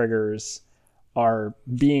dopamine triggers are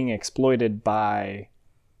being exploited by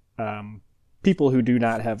people who do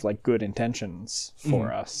not have like good intentions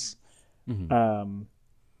for us.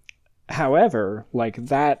 However, like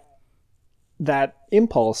that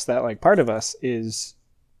impulse, that like part of us is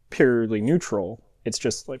purely neutral. It's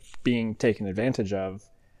just like being taken advantage of.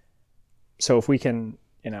 So if we can,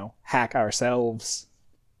 hack ourselves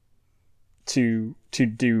to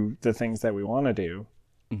do the things that we want to do,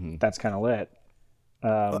 that's kind of lit.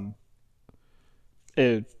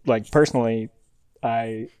 Like personally,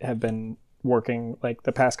 I have been working like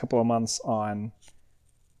the past couple of months on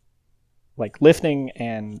like lifting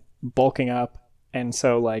and bulking up, and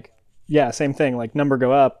so like, yeah, same thing, like number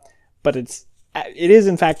go up, but it is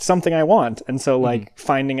in fact something I want. And so like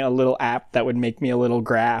finding a little app that would make me a little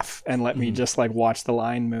graph and let me just like watch the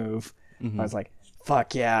line move. I was like,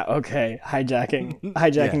 fuck yeah, okay,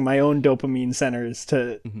 hijacking my own dopamine centers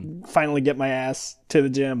to finally get my ass to the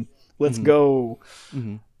gym. Let's go.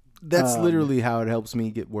 That's literally how it helps me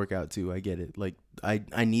get workout too. I get it. Like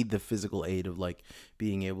I need the physical aid of like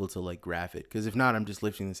being able to like graph it, because if not, I'm just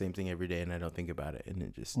lifting the same thing every day and I don't think about it, and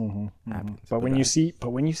it just happens. But when you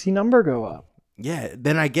see number go up, yeah,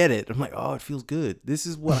 then I get it. I'm like, oh, it feels good. This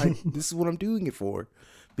is what I'm doing it for,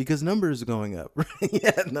 because numbers are going up.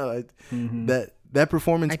 Yeah, no, that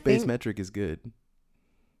performance based metric is good.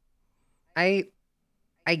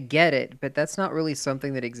 I get it, but that's not really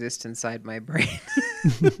something that exists inside my brain.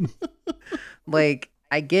 Like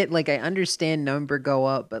I understand number go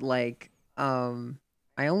up, but like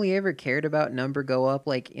I only ever cared about number go up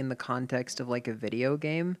like in the context of like a video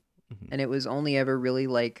game. And it was only ever really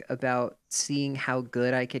like about seeing how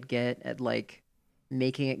good I could get at like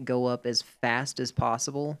making it go up as fast as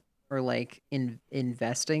possible, or like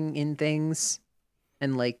investing in things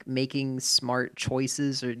and like making smart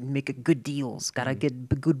choices or make good deals. Gotta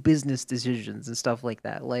get good business decisions and stuff like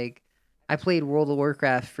that. Like I played World of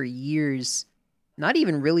Warcraft for years, not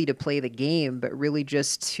even really to play the game, but really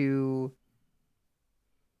just to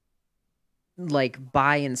like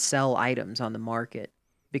buy and sell items on the market,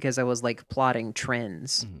 because I was like plotting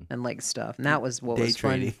trends and like stuff, and that was what Day was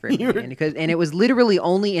fun trading. for me. And it was literally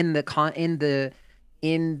only in the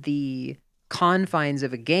confines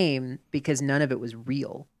of a game because none of it was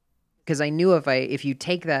real. Because I knew if you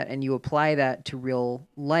take that and you apply that to real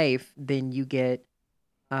life, then you get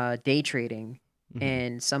day trading,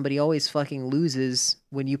 and somebody always fucking loses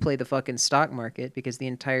when you play the fucking stock market because the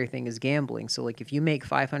entire thing is gambling. So like if you make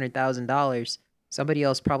 $500,000, somebody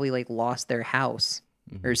else probably like lost their house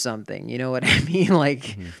or something. You know what I mean?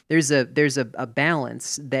 Like there's a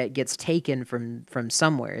balance that gets taken from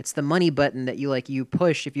somewhere. It's the money button that you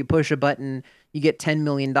push. If you push a button, you get $10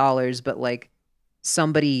 million, but like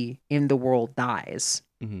somebody in the world dies,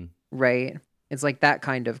 right? It's like that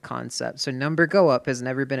kind of concept. So number go up has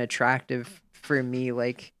never been attractive for me,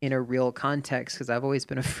 like in a real context, because I've always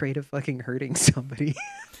been afraid of fucking hurting somebody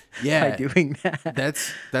by doing that.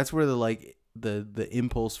 That's where the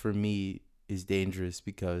impulse for me is dangerous,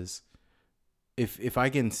 because if I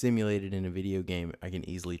can simulate it in a video game, I can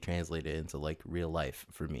easily translate it into like real life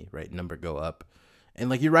for me, right? Number go up. And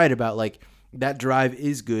like you're right about like that drive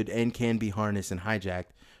is good and can be harnessed and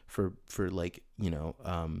hijacked for like,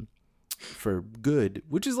 for good,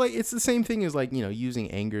 which is like, it's the same thing as like,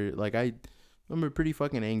 using anger. Like I'm a pretty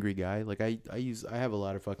fucking angry guy. Like I have a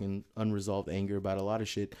lot of fucking unresolved anger about a lot of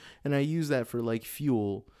shit, and I use that for like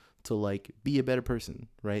fuel to like be a better person,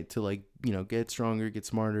 right? To like, get stronger, get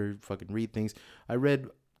smarter, fucking read things. I read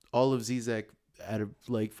all of Zizek out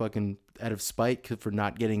of spite for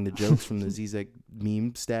not getting the jokes from the Zizek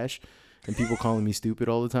meme stash, and people calling me stupid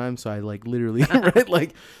all the time. So I like literally right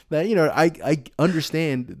like that, I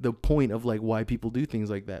understand the point of like why people do things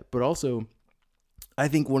like that. But also I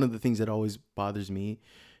think one of the things that always bothers me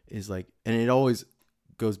is like, and it always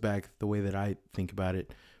goes back the way that I think about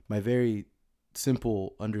it, my very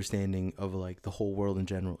simple understanding of like the whole world in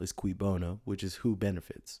general is cui bono, which is who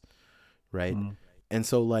benefits, right? And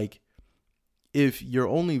so like if you're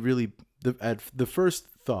only really the first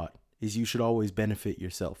thought is you should always benefit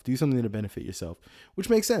yourself. Do something to benefit yourself, which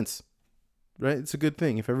makes sense, right? It's a good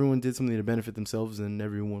thing. If everyone did something to benefit themselves, then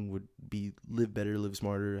everyone would live better, live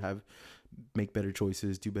smarter, make better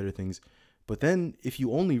choices, do better things. But then if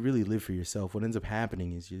you only really live for yourself, what ends up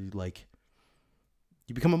happening is you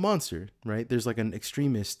become a monster, right? There's like an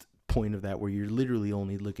extremist point of that where you're literally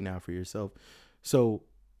only looking out for yourself. So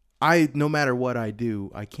no matter what I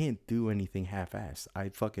do, I can't do anything half-assed.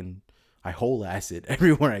 I whole ass it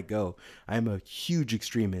everywhere I go. I'm a huge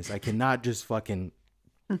extremist. I cannot just fucking,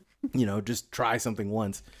 just try something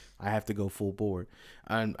once. I have to go full bore.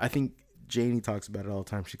 And I think Janie talks about it all the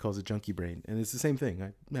time. She calls it junkie brain. And it's the same thing.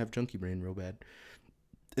 I have junkie brain real bad.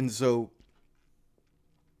 And so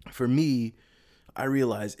for me, I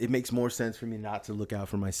realize it makes more sense for me not to look out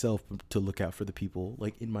for myself, but to look out for the people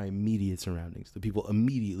like in my immediate surroundings, the people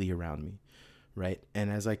immediately around me. Right. And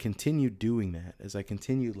as I continue doing that, as I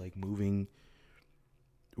continue like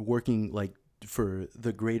working like for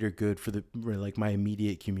the greater good, for like my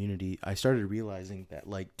immediate community, I started realizing that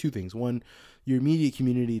like two things. One, your immediate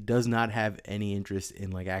community does not have any interest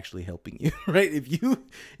in like actually helping you, right? If you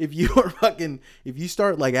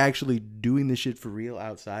start like actually doing this shit for real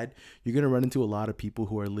outside, you're going to run into a lot of people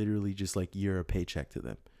who are literally just like, you're a paycheck to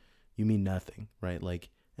them. You mean nothing, right? Like,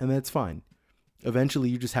 and that's fine. Eventually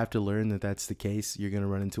you just have to learn that that's the case. You're going to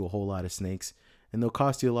run into a whole lot of snakes, and they'll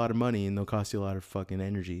cost you a lot of money, and they'll cost you a lot of fucking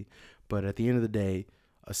energy. But at the end of the day,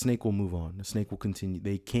 a snake will move on. A snake will continue.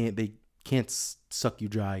 They can't suck you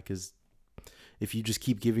dry, because if you just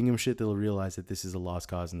keep giving them shit, they'll realize that this is a lost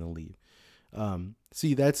cause and they'll leave.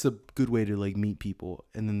 See, that's a good way to like meet people.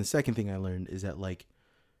 And then the second thing I learned is that like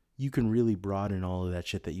you can really broaden all of that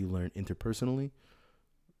shit that you learn interpersonally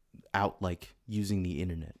out, like using the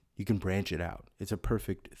internet. You can branch it out. It's a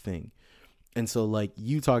perfect thing. And so like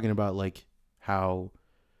you talking about like how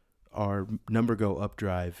our number go up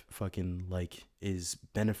drive fucking like is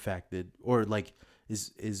benefacted, or like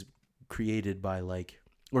is created by like,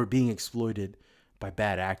 or being exploited by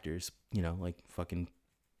bad actors, like fucking,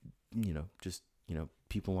 just,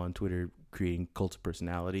 people on Twitter creating cult of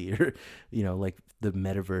personality, or, like the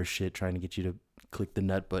metaverse shit, trying to get you to click the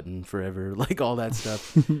nut button forever, like all that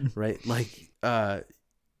stuff, right? Like,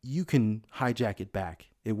 you can hijack it back.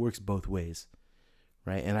 It works both ways,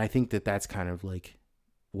 right? And I think that that's kind of like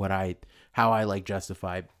how I like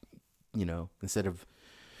justify, instead of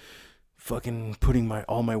fucking putting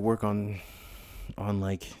all my work on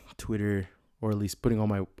like Twitter, or at least putting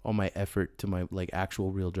all my effort to my like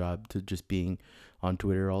actual real job, to just being on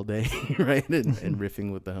Twitter all day, right? And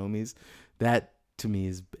riffing with the homies. That to me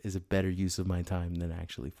is a better use of my time than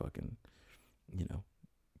actually fucking,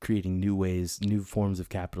 creating new forms of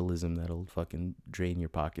capitalism that'll fucking drain your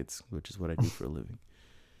pockets, which is what I do for a living.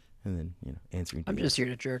 and then answering. I'm just here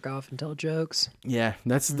to jerk off and tell jokes. Yeah,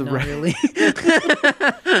 that's the Not really.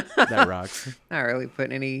 that rocks. Not really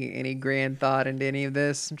putting any grand thought into any of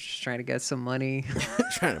this. I'm just trying to get some money.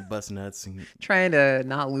 Trying to bust nuts and Trying to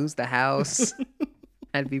not lose the house.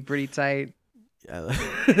 That'd be pretty tight.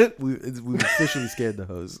 yeah, we officially scared the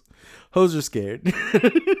hoes. Hoes are scared.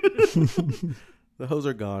 The hoes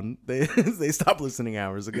are gone. They stopped listening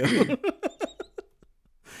hours ago.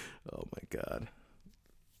 Oh my god.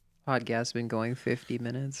 Podcast's been going 50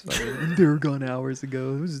 minutes. They were gone hours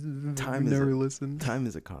ago. Time is never listened. Time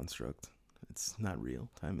is a construct. It's not real.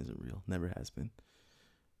 Time isn't real. Never has been.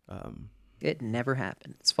 It never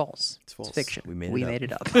happened. It's false. It's false. It's fiction. We made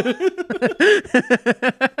it up.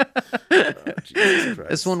 Oh, Jesus Christ.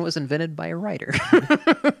 This one was invented by a writer.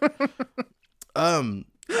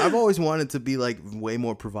 I've always wanted to be like way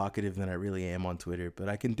more provocative than I really am on Twitter, but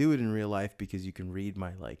I can do it in real life because you can read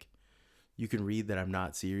you can read that I'm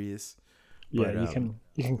not serious. Yeah, But,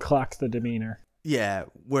 you can clock the demeanor. Yeah.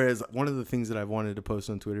 Whereas one of the things that I've wanted to post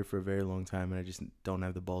on Twitter for a very long time, and I just don't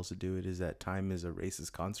have the balls to do it, is that time is a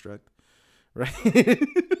racist construct, right?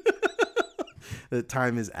 That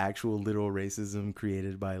time is actual literal racism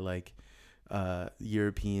created by like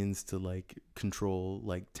Europeans to like control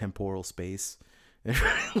like temporal space.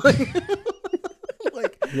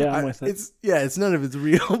 like, Yeah, I'm with it. It's none of it's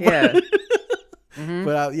real. Yeah.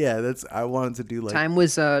 But I wanted to do like Time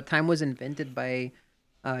was invented by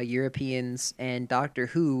Europeans, and Doctor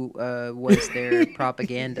Who was their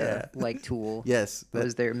propaganda tool. yes,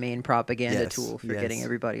 Was their main propaganda Yes, tool for yes. getting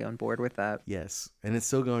everybody on board with that. yes, and it's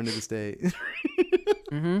still going to this day.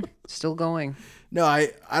 Still going. No,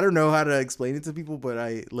 I don't know how to explain it to people, but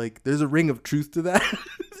there's a ring of truth to that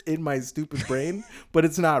in my stupid brain, but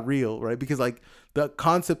it's not real, right? Because like the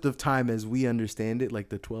concept of time as we understand it, like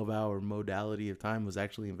the 12-hour modality of time was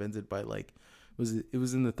actually invented by it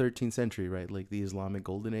was in the 13th century, right? Like the Islamic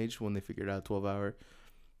golden age when they figured out 12-hour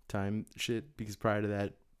time shit, because prior to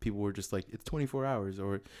that people were just like it's 24 hours,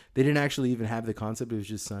 or they didn't actually even have the concept. It was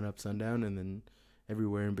just sun up, sundown, and then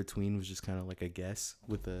everywhere in between was just kind of like a guess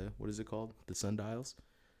with the, what is it called? The sundials.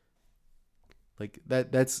 Like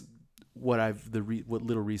that's what what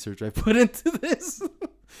little research I put into this.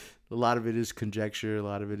 A lot of it is conjecture. A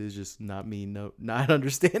lot of it is just not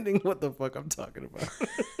understanding what the fuck I'm talking about.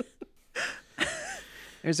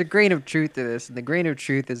 There's a grain of truth to this, and the grain of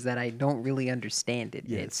truth is that I don't really understand it,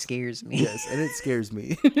 and it Yes. scares me. Yes, and it scares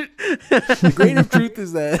me. The grain of truth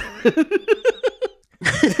is that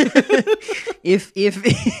If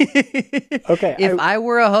Okay, if I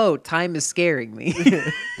were a hoe, time is scaring me.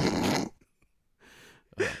 oh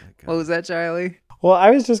my What god. was that, Charlie? Well,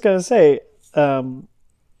 I was just gonna say, one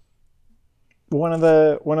of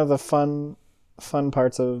the fun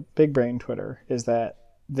parts of Big Brain Twitter is that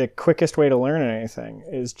the quickest way to learn anything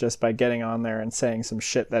is just by getting on there and saying some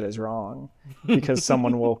shit that is wrong, because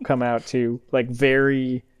someone will come out to like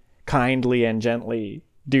very kindly and gently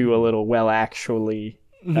do a little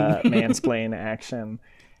mansplain action,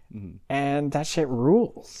 and that shit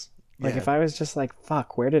rules. Like Yeah. if I was just like,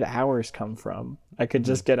 fuck, where did hours come from? I could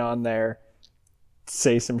just get on there,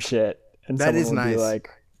 say some shit, and That someone is would nice. be like,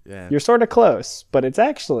 Yeah. you're sort of close, but it's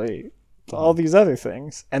actually all these other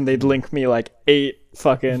things. And they'd link me like 8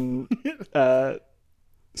 fucking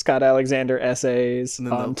Scott Alexander essays And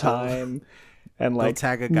then on they'll time and like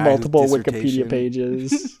tag a guy multiple whose Wikipedia dissertation-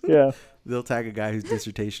 pages. Yeah, They'll tag a guy whose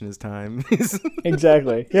dissertation is time.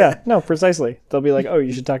 exactly. Yeah, no, precisely. They'll be like, oh,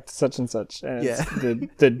 you should talk to such and such. And it's Yeah.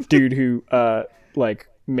 the dude who like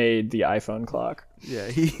made the iPhone clock. Yeah,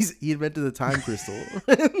 he invented the time crystal.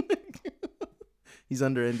 He's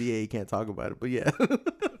under NDA. He can't talk about it, but yeah.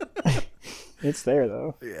 It's there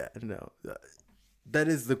though. Yeah, no. That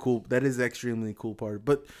is the extremely cool part.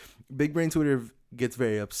 But Big Brain Twitter gets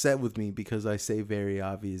very upset with me because I say very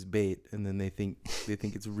obvious bait, and then they think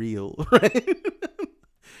it's real, right?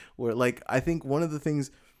 Where like I think one of the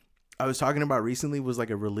things I was talking about recently was like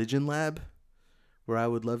a religion lab, where I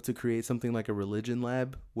would love to create something like a religion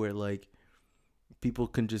lab where like people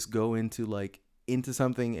can just go into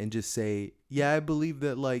something and just say, yeah, I believe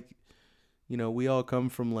that like, we all come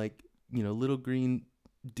from like, little green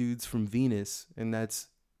dudes from Venus, and that's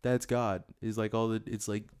God, is like it's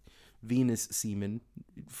like Venus semen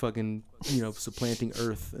fucking, supplanting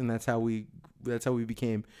Earth, and that's how we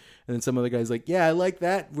became. And then some other guy's like, yeah, I like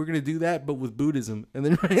that, we're gonna do that but with Buddhism. And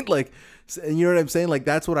then right, like, and you know what I'm saying, like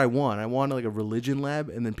that's what I want like a religion lab,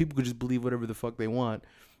 and then people could just believe whatever the fuck they want,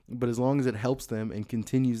 but as long as it helps them and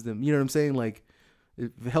continues them, you know what I'm saying, like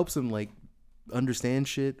if it helps them like understand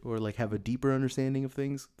shit or like have a deeper understanding of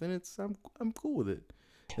things, then I'm cool with it.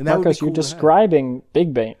 And that would be Marcos, cool you're to have. describing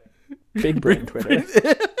Big Brain Twitter.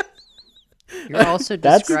 You're also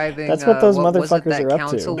That's- describing that's what those what was it motherfuckers that are up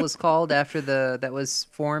council to. was called after that was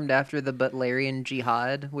formed after the Butlerian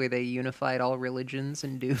Jihad, where they unified all religions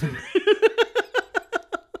and do.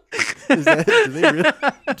 Is that, do they really?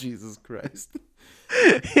 Jesus Christ.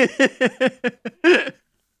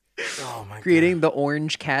 Oh my Creating the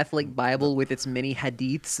Orange Catholic Bible with its many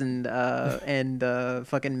hadiths and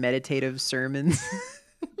fucking meditative sermons.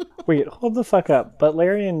 Wait, hold the fuck up.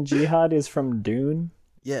 Butlerian Jihad is from Dune?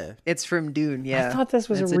 Yeah. It's from Dune, yeah. I thought this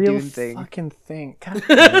was It's a real Dune thing. fucking thing. God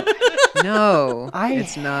damn it. No, I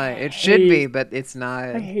it's not. It should be, hate- but it's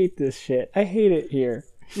not. I hate this shit. I hate it here.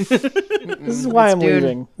 This is why I'm Dune.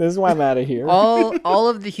 leaving. This is why I'm out of here. all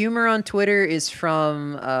of the humor on Twitter is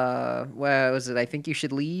from what was it? I think you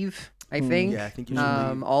should leave. I think. Yeah, I think you should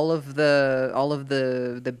leave. All of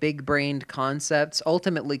the big brained concepts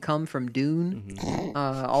ultimately come from Dune. Mm-hmm.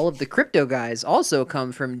 All of the crypto guys also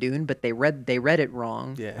come from Dune, but they read it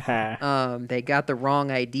wrong. Yeah. Ha. They got the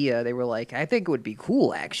wrong idea. They were like, I think it would be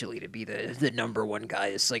cool actually to be the number one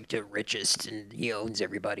guy that's like the richest and he owns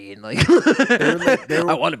everybody and like,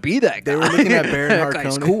 I want to be that guy. They were looking at Baron That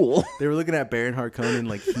guy's Harkonnen. cool. They were looking at Baron Harkonnen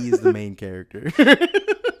like he's the main character.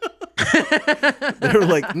 They were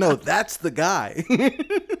like, no, that's the guy.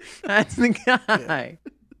 That's the guy.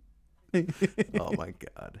 Oh my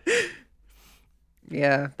god.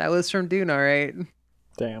 Yeah, that was from Dune, all right.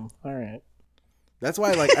 Damn. All right. That's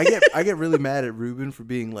why, like, I get really mad at Ruben for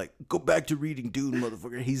being like, go back to reading Dune,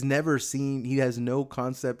 motherfucker. He's never seen. He has no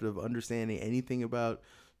concept of understanding anything about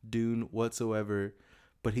Dune whatsoever.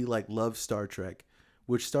 But he like loves Star Trek,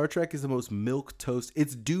 which Star Trek is the most milk toast.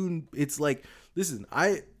 It's Dune. It's like, listen,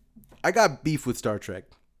 I got beef with Star Trek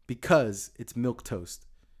because it's milk toast,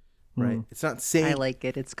 right? It's not saying I like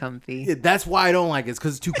it. It's comfy. Yeah, that's why I don't like it. It's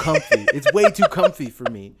because it's too comfy. It's way too comfy for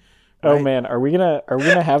me. Oh right? man, are we gonna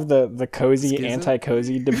have the cozy Schism?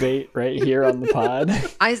 anti-cozy debate right here on the pod?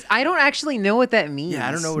 I don't actually know what that means. Yeah,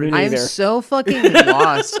 I don't know what Me it I'm is. neither. so fucking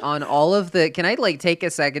lost on all of the. Can I like take a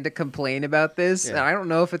second to complain about this? Yeah. And I don't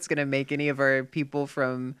know if it's gonna make any of our people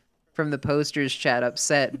from the posters chat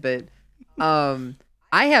upset, but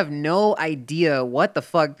I have no idea what the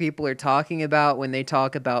fuck people are talking about when they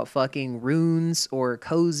talk about fucking runes or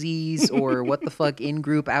cozies or what the fuck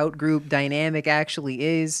in-group out-group dynamic actually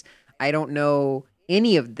is. I don't know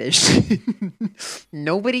any of this shit.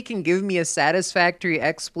 Nobody can give me a satisfactory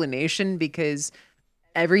explanation because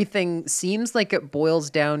everything seems like it boils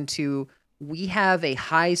down to we have a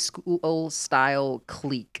high school style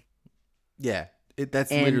clique Yeah, that's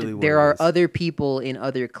literally and what there it are is. other people in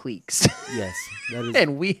other cliques. Yes, that is.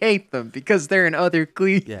 And we hate them because they're in other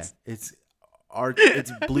cliques. Yeah, it's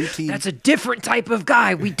blue team. That's a different type of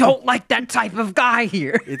guy. We don't like that type of guy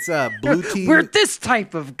here. It's blue team. We're this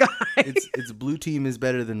type of guy. it's blue team is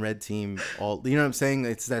better than red team. All you know what I'm saying?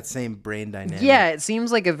 It's that same brain dynamic. Yeah, it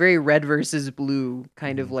seems like a very red versus blue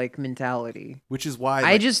kind of like mentality. which is why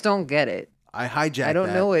I like, just don't get it. I hijacked. I don't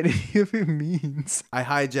that. know what any of it means. I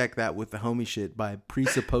hijacked that with the homie shit by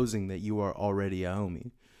presupposing that you are already a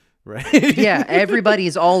homie, right? Yeah,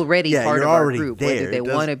 everybody's already Yeah, part you're of our already group, there. whether they It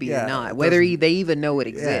does- want to be yeah, or not, it whether doesn't- they even know it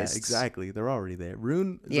Yeah, exists. exactly. They're already there.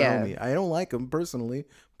 Rune is Yeah. a homie. I don't like him personally,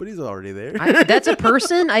 but he's already there. That's a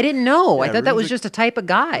person? I didn't know. I Yeah, thought that was Rune's just a type of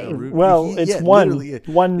guy. Rune- Well, it's literally,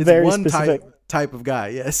 one it's very one specific type of guy.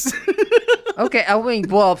 Yes. Okay, I mean,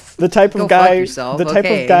 well, the type go of fuck guy yourself, the type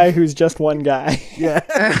okay. of guy who's just one guy. Yeah.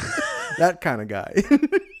 That kind of guy.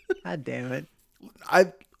 God damn it.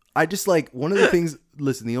 I just like one of the things.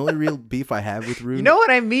 Listen, the only real beef I have with Rune. You know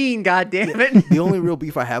what I mean, god damn it. The only real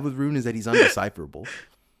beef I have with Rune is that he's undecipherable,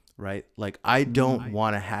 right? Like I don't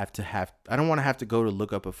want to have. I don't want to have to go to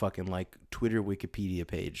look up a fucking like Twitter Wikipedia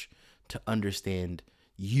page to understand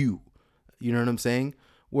you. You know what I'm saying?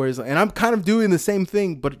 Whereas, and I'm kind of doing the same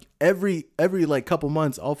thing, but every like couple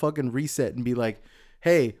months, I'll fucking reset and be like,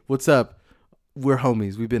 "Hey, what's up? We're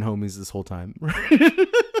homies. We've been homies this whole time."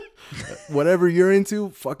 Whatever you're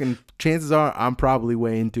into, fucking chances are I'm probably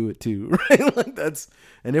way into it too, right? Like that's,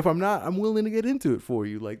 and if I'm not, I'm willing to get into it for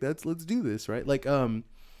you. Like let's do this, right? Like our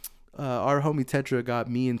homie Tetra got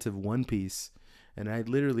me into One Piece, and I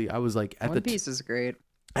was like One Piece is great.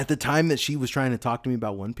 at the time that she was trying to talk to me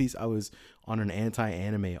about One Piece, I was on an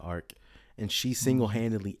anti-anime arc, and she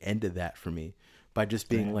single-handedly ended that for me by just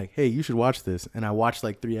being like, "Hey, you should watch this." And I watched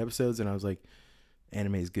like 3 episodes, and I was like,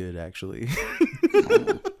 "Anime is good, actually."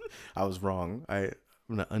 I was wrong. I'm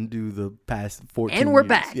gonna undo the past 14 And we're years.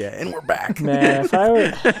 back. Yeah, and we're back. Man,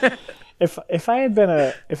 if I had been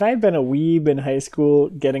a weeb in high school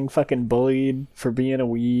getting fucking bullied for being a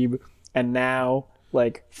weeb, and now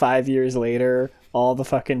like 5 years later all the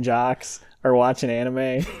fucking jocks are watching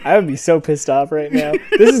anime, I would be so pissed off right now.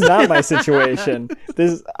 This is not my situation.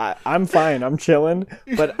 I'm fine. I'm chilling.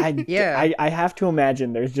 But I have to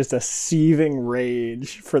imagine there's just a seething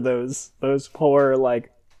rage for those poor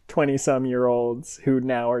like 20-some-year-olds who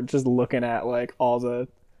now are just looking at like all the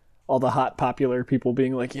hot popular people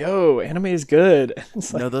being like, "Yo, anime is good."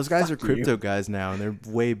 It's like, no, those guys are crypto guys now, and they're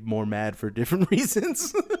way more mad for different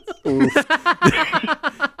reasons. Those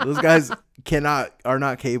guys are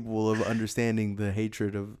not capable of understanding the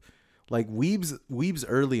hatred of like weebs. Weebs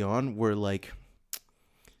early on were like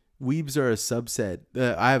weebs are a subset.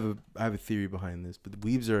 I have a theory behind this, but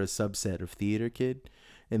weebs are a subset of theater kid,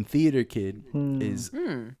 and theater kid is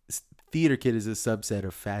a subset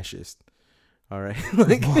of fascist. All right,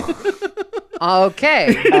 like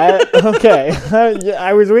okay, okay.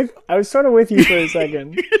 I was sort of with you for a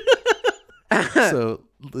second. So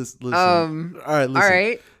listen. All right, listen. All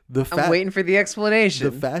right. I'm waiting for the explanation.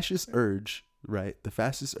 The fascist urge, right? The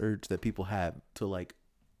fascist urge that people have to like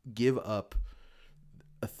give up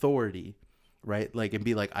authority, right? Like and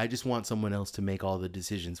be like, I just want someone else to make all the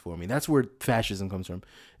decisions for me. That's where fascism comes from.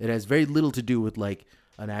 It has very little to do with like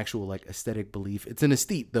an actual like aesthetic belief. It's an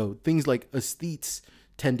aesthete though. Things like aesthetes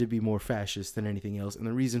tend to be more fascist than anything else. And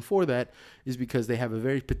the reason for that is because they have a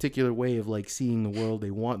very particular way of like seeing the world.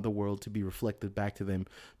 They want the world to be reflected back to them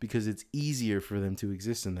because it's easier for them to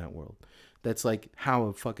exist in that world. That's like how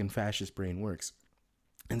a fucking fascist brain works.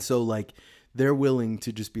 And so like they're willing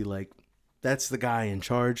to just be like, that's the guy in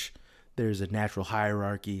charge. There's a natural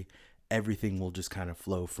hierarchy. Everything will just kind of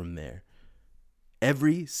flow from there.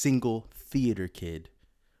 Every single theater kid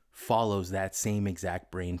follows that same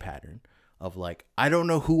exact brain pattern of like, I don't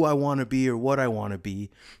know who I want to be or what I want to be,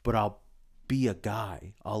 but I'll be a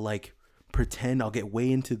guy. I'll like pretend I'll get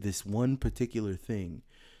way into this one particular thing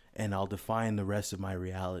and I'll define the rest of my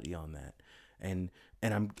reality on that. And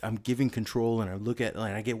I'm giving control, and I look at, and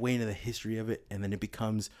I get way into the history of it, and then it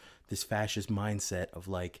becomes this fascist mindset of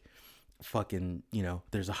like, fucking, you know,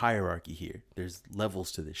 there's a hierarchy here. There's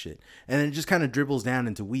levels to this shit. And then it just kind of dribbles down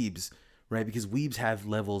into weebs, right? Because weebs have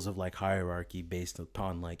levels of like hierarchy based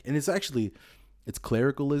upon like, and it's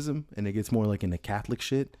clericalism, and it gets more like into Catholic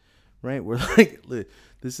shit, right? Where like,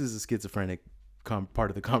 this is a schizophrenic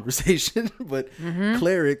part of the conversation, but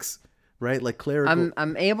clerics, right? Like clerical.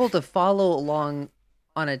 I'm able to follow along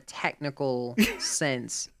on a technical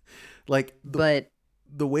sense, like, but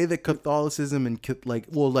the way that Catholicism and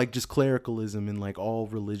just clericalism and like all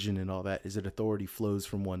religion and all that is that authority flows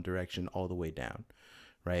from one direction all the way down,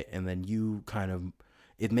 right? And then you kind of,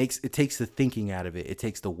 it takes the thinking out of it. It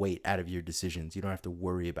takes the weight out of your decisions. You don't have to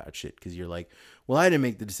worry about shit because you're like, well, I didn't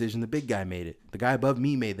make the decision. The big guy made it. The guy above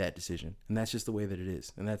me made that decision. And that's just the way that it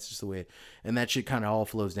is. And that's just the way and that shit kind of all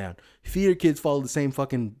flows down. Theater kids follow the same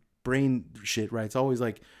fucking brain shit, right? It's always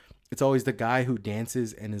the guy who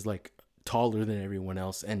dances and is like taller than everyone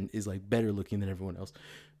else and is like better looking than everyone else.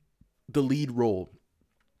 The lead role,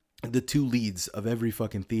 the two leads of every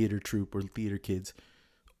fucking theater troupe or theater kids,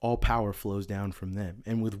 all power flows down from them.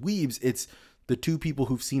 And with weebs, it's the two people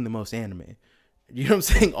who've seen the most anime. You know what I'm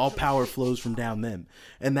saying? All power flows from down them.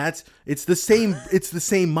 And it's the same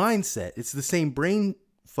mindset. It's the same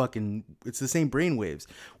brain waves.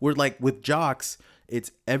 Where like with jocks,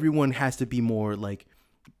 it's everyone has to be more like,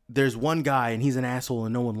 there's one guy and he's an asshole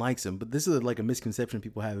and no one likes him. But this is like a misconception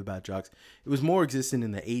people have about jocks. It was more existent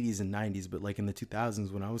in the 80s and 90s, but like in the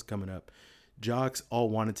 2000s when I was coming up, jocks all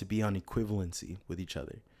wanted to be on equivalency with each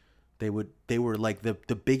other. They were like the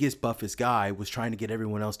biggest, buffest guy was trying to get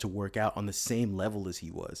everyone else to work out on the same level as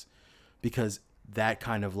he was, because that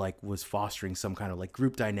kind of like was fostering some kind of like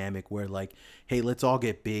group dynamic where like, hey, let's all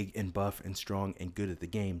get big and buff and strong and good at the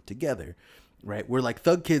game together. Right, where like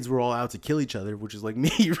thug kids were all out to kill each other, which is like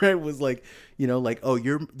me, right? Was like, you know, like, oh,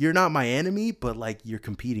 you're not my enemy, but like you're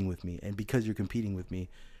competing with me, and because you're competing with me,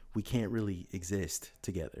 we can't really exist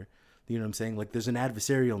together. You know what I'm saying? Like there's an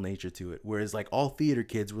adversarial nature to it. Whereas like all theater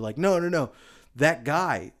kids were like, no, that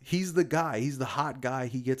guy, he's the guy, he's the hot guy,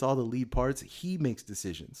 he gets all the lead parts, he makes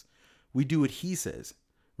decisions. We do what he says,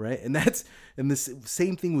 right? And the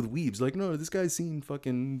same thing with weebs. Like, no, this guy's seen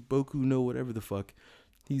fucking Boku no whatever the fuck.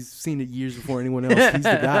 He's seen it years before anyone else. He's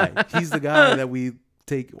the guy. He's the guy that we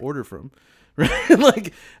take order from, right?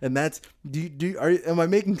 Like, and that's am I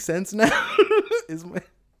making sense now?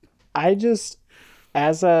 I just,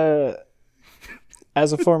 as a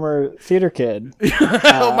former theater kid.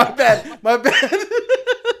 Oh, my bad, my bad,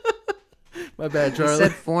 Charlie. He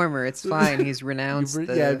said former. It's fine. He's renounced.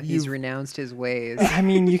 He's renounced his ways. I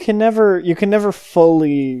mean, you can never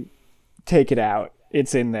fully take it out.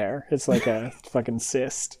 It's in there. It's like a fucking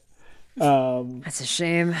cyst. That's a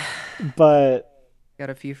shame. But Got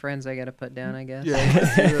a few friends I gotta put down, I guess. Yeah, I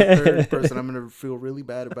guess you're the third person I'm gonna feel really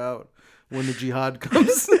bad about when the jihad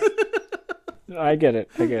comes. I get it.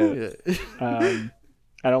 Yeah.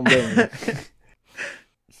 I don't blame you.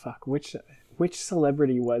 Fuck, which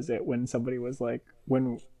celebrity was it when somebody was like,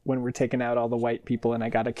 when we're taking out all the white people and I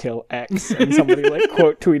gotta kill X, and somebody like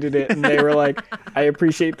quote tweeted it and they were like, I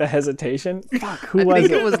appreciate the hesitation. Fuck, who was I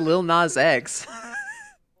think it? it was Lil Nas X.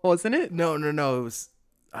 Wasn't it? No. It was.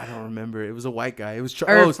 I don't remember. It was a white guy. It was.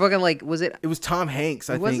 Fucking like, was it? It was Tom Hanks,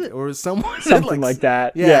 I Was think, it? or it was someone Something like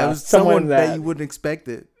that. Yeah, it was someone that you wouldn't expect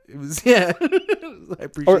it. It was I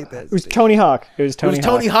appreciate that. It was Tony Hawk. It was Tony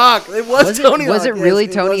Hawk. It was Tony Hawk. Was it really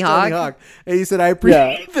Tony Hawk? And he said, I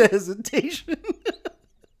appreciate the hesitation.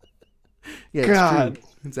 Yeah, God. it's true.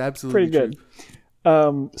 It's absolutely Pretty good.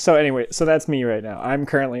 true. So anyway, so that's me right now. I'm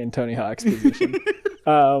currently in Tony Hawk's position.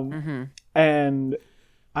 And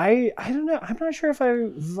I don't know. I'm not sure if I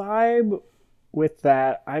vibe with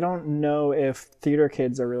that. I don't know if theater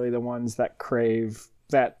kids are really the ones that crave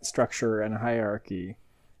that structure and hierarchy.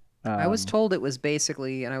 I was told it was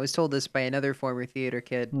basically, and I was told this by another former theater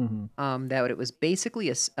kid, that it was basically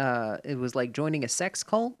it was like joining a sex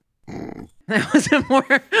cult. That wasn't more.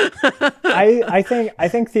 I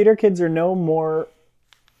think theater kids are no more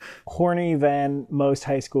horny than most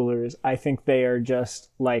high schoolers. I think they are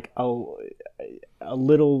just like a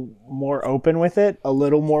little more open with it, a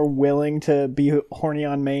little more willing to be horny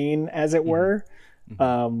on main, as it were.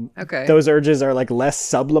 Okay. Those urges are like less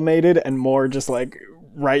sublimated and more just like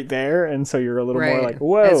right there, and so you're a little more like,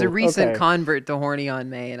 whoa. As a recent okay. convert to horny on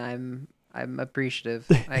main, I'm appreciative.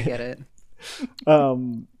 I get it.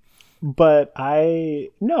 But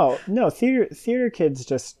theater kids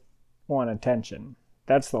just want attention.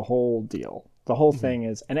 That's the whole deal. The whole thing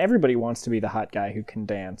is, and everybody wants to be the hot guy who can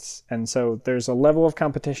dance, and so there's a level of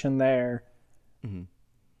competition there.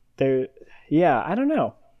 Yeah, I don't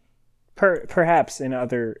know. Perhaps in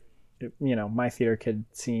other, my theater kid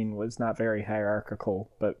scene was not very hierarchical,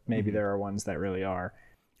 but maybe there are ones that really are.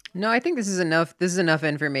 No, I think this is enough. This is enough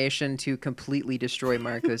information to completely destroy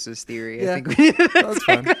Marcos's theory. Yeah, I think we need to that's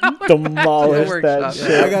fine. Demolish The that workshop.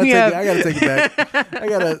 shit. I gotta take it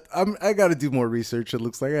back. I gotta do more research. It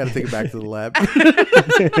looks like I gotta take it back to the lab.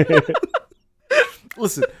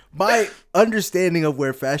 Listen, my understanding of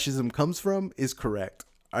where fascism comes from is correct.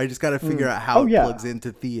 I just gotta figure out how it plugs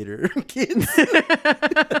into theater kids.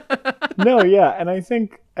 No, yeah, and I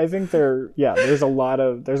think there's a lot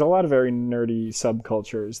of very nerdy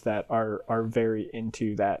subcultures that are very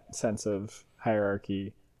into that sense of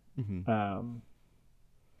hierarchy.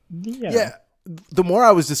 Yeah. The more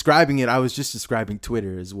I was describing it, I was just describing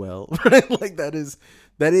Twitter as well. Right? Like that's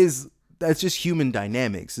just human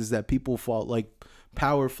dynamics, is that people fall, like,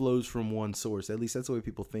 power flows from one source. At least that's the way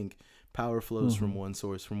people think. Power flows from one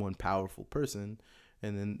source, from one powerful person,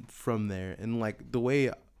 and then from there. And like the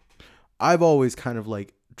way I've always kind of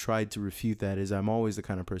like tried to refute that is, I'm always the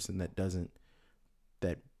kind of person that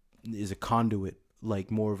is a conduit,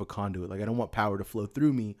 like more of a conduit. Like, I don't want power to flow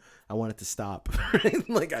through me. I want it to stop. Right?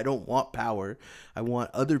 Like, I don't want power. I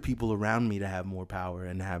want other people around me to have more power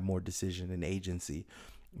and have more decision and agency,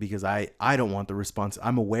 because I don't want the response.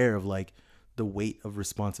 I'm aware of like the weight of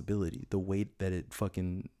responsibility, the weight that it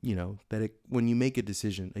fucking, when you make a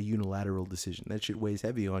decision, a unilateral decision, that shit weighs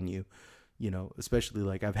heavy on you, especially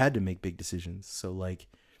like I've had to make big decisions. So like,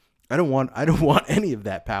 I don't want any of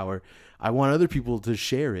that power. I want other people to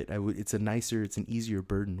share it. It's an easier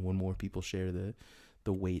burden when more people share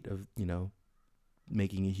the weight of,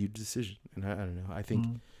 making a huge decision. And I don't know. I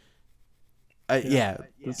think,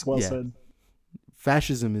 That's well said.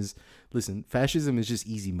 Fascism is just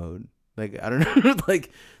easy mode. Like, I don't know,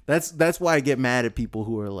 like that's why I get mad at people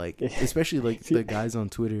who are like, especially like the guys on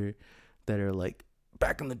Twitter that are like,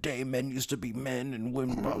 back in the day, men used to be men and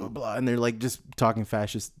women, blah blah blah, and they're like just talking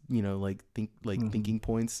fascist, thinking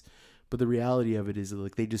points. But the reality of it is,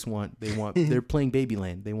 like, they're playing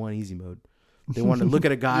Babyland. They want easy mode. They want to look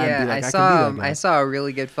at a guy and be like, I can be that guy. I saw a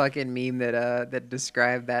really good fucking meme that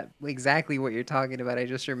described that, exactly what you're talking about. I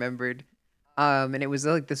just remembered. And it was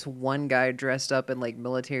like this one guy dressed up in like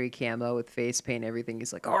military camo with face paint and everything.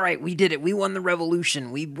 He's like, all right, we did it. We won the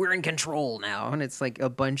revolution. We're in control now. And it's like a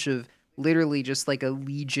bunch of, literally just like a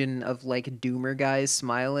legion of like doomer guys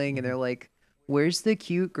smiling. And they're like, where's the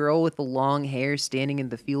cute girl with the long hair standing in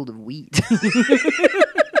the field of wheat?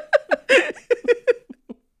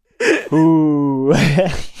 Ooh.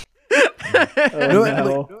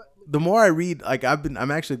 The more I read, like,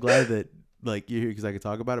 I'm actually glad that, like, you're here because I could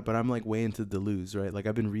talk about it, but I'm like way into Deleuze, right? Like,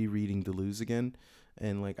 I've been rereading Deleuze again,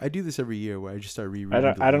 and like I do this every year where I just start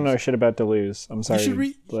rereading. I don't know shit about Deleuze. I'm sorry. You should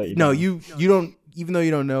read. No, you don't. Even though you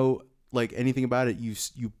don't know like anything about it, you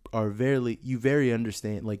very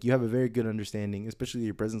understand, like you have a very good understanding, especially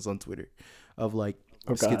your presence on Twitter, of like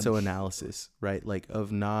schizoanalysis, right? Like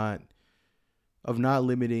of not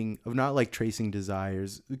limiting, of not like tracing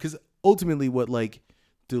desires, because ultimately what like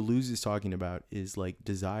Deleuze is talking about is like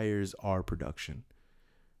desires are production,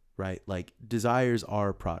 right? Like desires are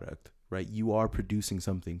a product, right? You are producing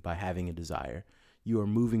something by having a desire. You are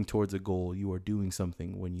moving towards a goal. You are doing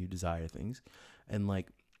something when you desire things. And like,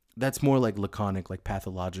 that's more like laconic, like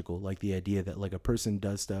pathological, like the idea that like a person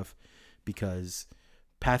does stuff because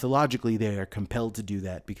pathologically they are compelled to do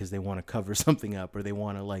that because they want to cover something up, or they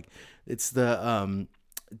want to like, it's the,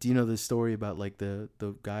 do you know the story about like the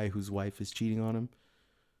guy whose wife is cheating on him?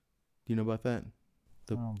 Do you know about that?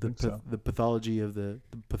 The pathology of the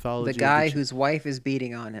pathology. The guy whose wife is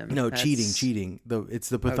beating on him. No, cheating. It's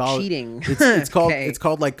the pathology. Cheating. It's called Okay. it's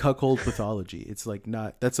called like cuckold pathology. It's like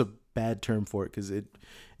not, that's a bad term for it because it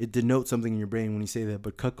denotes something in your brain when you say that.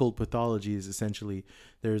 But cuckold pathology is essentially,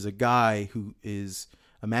 there's a guy who is,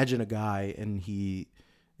 imagine a guy, and he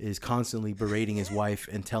is constantly berating his wife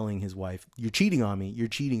and telling his wife, you're cheating on me,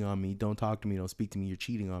 don't talk to me, don't speak to me, you're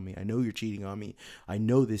cheating on me, I know you're cheating on me, I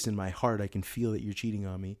know this in my heart, I can feel that you're cheating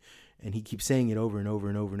on me. And he keeps saying it over and over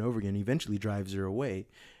and over and over again. He eventually drives her away,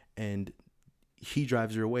 and he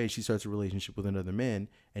drives her away. She starts a relationship with another man,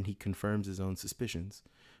 and he confirms his own suspicions,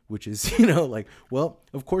 which is, like, well,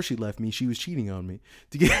 of course she left me. She was cheating on me.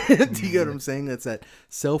 Do you get what I'm saying? That's that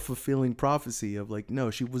self-fulfilling prophecy of like, no,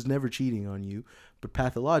 she was never cheating on you, but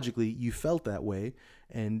pathologically you felt that way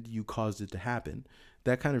and you caused it to happen.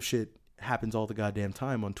 That kind of shit happens all the goddamn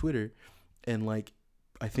time on Twitter. And like,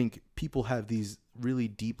 I think people have these really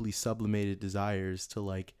deeply sublimated desires to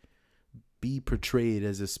like be portrayed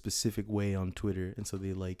as a specific way on Twitter. And so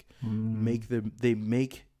they like make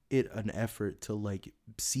it an effort to like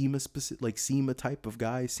seem a type of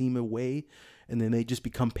guy, seem a way, and then they just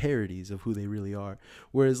become parodies of who they really are.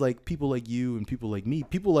 Whereas like people like you and people like me,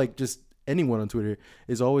 people like just anyone on Twitter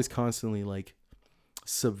is always constantly like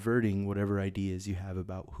subverting whatever ideas you have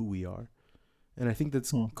about who we are. And I think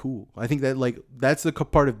that's cool. I think that like that's the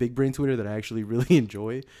part of Big Brain Twitter that I actually really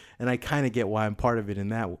enjoy, and I kind of get why I'm part of it in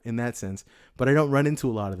that sense. But I don't run into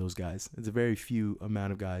a lot of those guys. It's a very few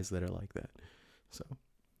amount of guys that are like that. So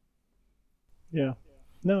yeah,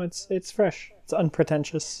 no, it's fresh. It's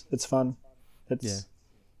unpretentious. It's fun. It's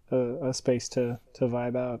a space to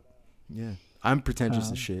vibe out. Yeah, I'm pretentious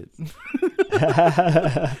as shit.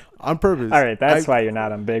 On purpose. All right, that's why you're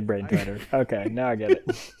not on Big Brain Twitter. Okay, now I get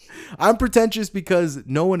it. I'm pretentious because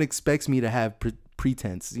no one expects me to have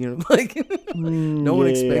pretense. Like no one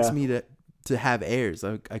expects me to have airs.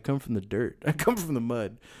 I come from the dirt. I come from the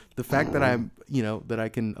mud. The fact that I'm, that I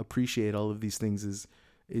can appreciate all of these things is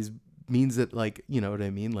means that, like, you know what I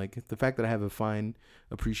mean? Like the fact that I have a fine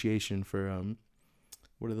appreciation for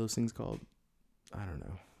what are those things called? I don't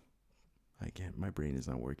know. I can't. My brain is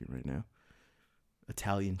not working right now.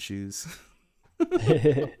 Italian shoes.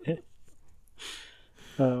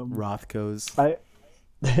 Rothkos.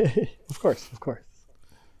 Of course.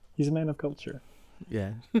 He's a man of culture.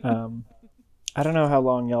 Yeah. I don't know how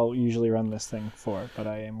long y'all usually run this thing for, but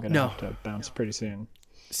I am gonna have to bounce pretty soon.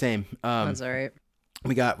 Same. That's all right.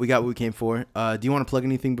 We got what we came for. Do you want to plug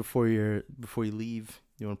anything before you leave?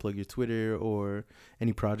 You want to plug your Twitter or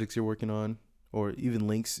any projects you're working on, or even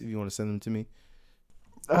links if you want to send them to me?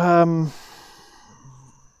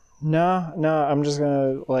 No, I'm just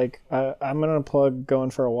gonna I'm gonna plug going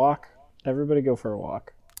for a walk. Everybody go for a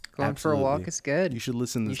walk. Going Absolutely. for a walk is good. You should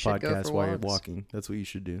listen to this podcast while you're walking. That's what you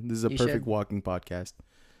should do. This is a perfect walking podcast.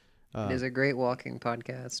 It is a great walking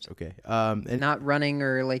podcast. Okay. And not running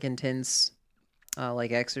or like intense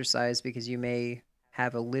like exercise, because you may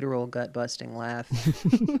have a literal gut busting laugh.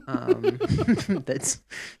 That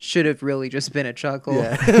should have really just been a chuckle.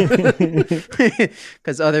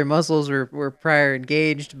 Because other muscles were prior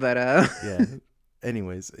engaged, but yeah.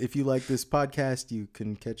 Anyways, if you like this podcast, you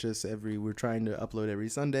can catch us we're trying to upload every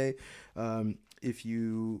Sunday. If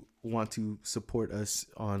you want to support us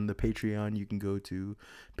on the Patreon, you can go to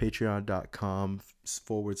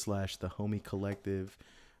patreon.com/the Homie Collective.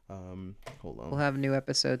 Hold on. We'll have new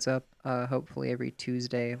episodes up, hopefully every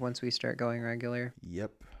Tuesday once we start going regular.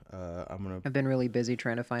 Yep. I've been really busy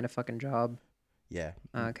trying to find a fucking job. Yeah.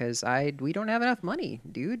 Cause we don't have enough money,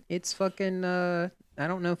 dude. It's fucking I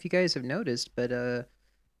don't know if you guys have noticed, but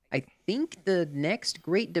I think the next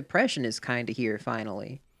Great Depression is kind of here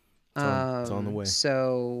finally. It's on the way.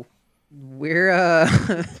 So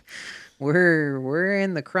we're we're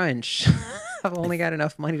in the crunch. I've only got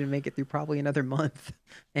enough money to make it through probably another month,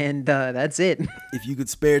 and that's it. If you could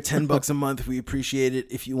spare $10 a month, we appreciate it.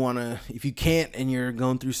 If you can't and you're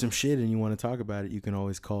going through some shit and you want to talk about it, you can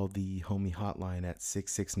always call the homie hotline at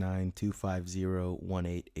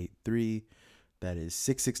 669-250-1883. That is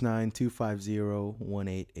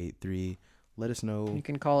 669-250-1883. Let us know. You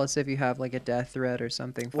can call us if you have like a death threat or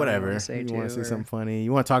something. Whatever. You want to say something funny.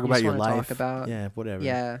 You want to talk about your life. Yeah, whatever.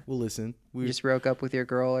 Yeah. We'll listen. You just broke up with your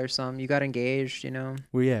girl or something. You got engaged, you know.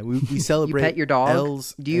 Well, we celebrate. You pet your dog?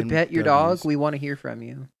 L's Do you pet your W's. dog? We want to hear from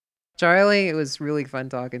you. Charlie, it was really fun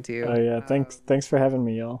talking to you. Oh yeah, thanks for having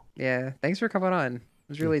me, y'all. Yeah, thanks for coming on. It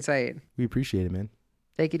was really tight. We appreciate it, man.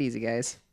 Take it easy, guys.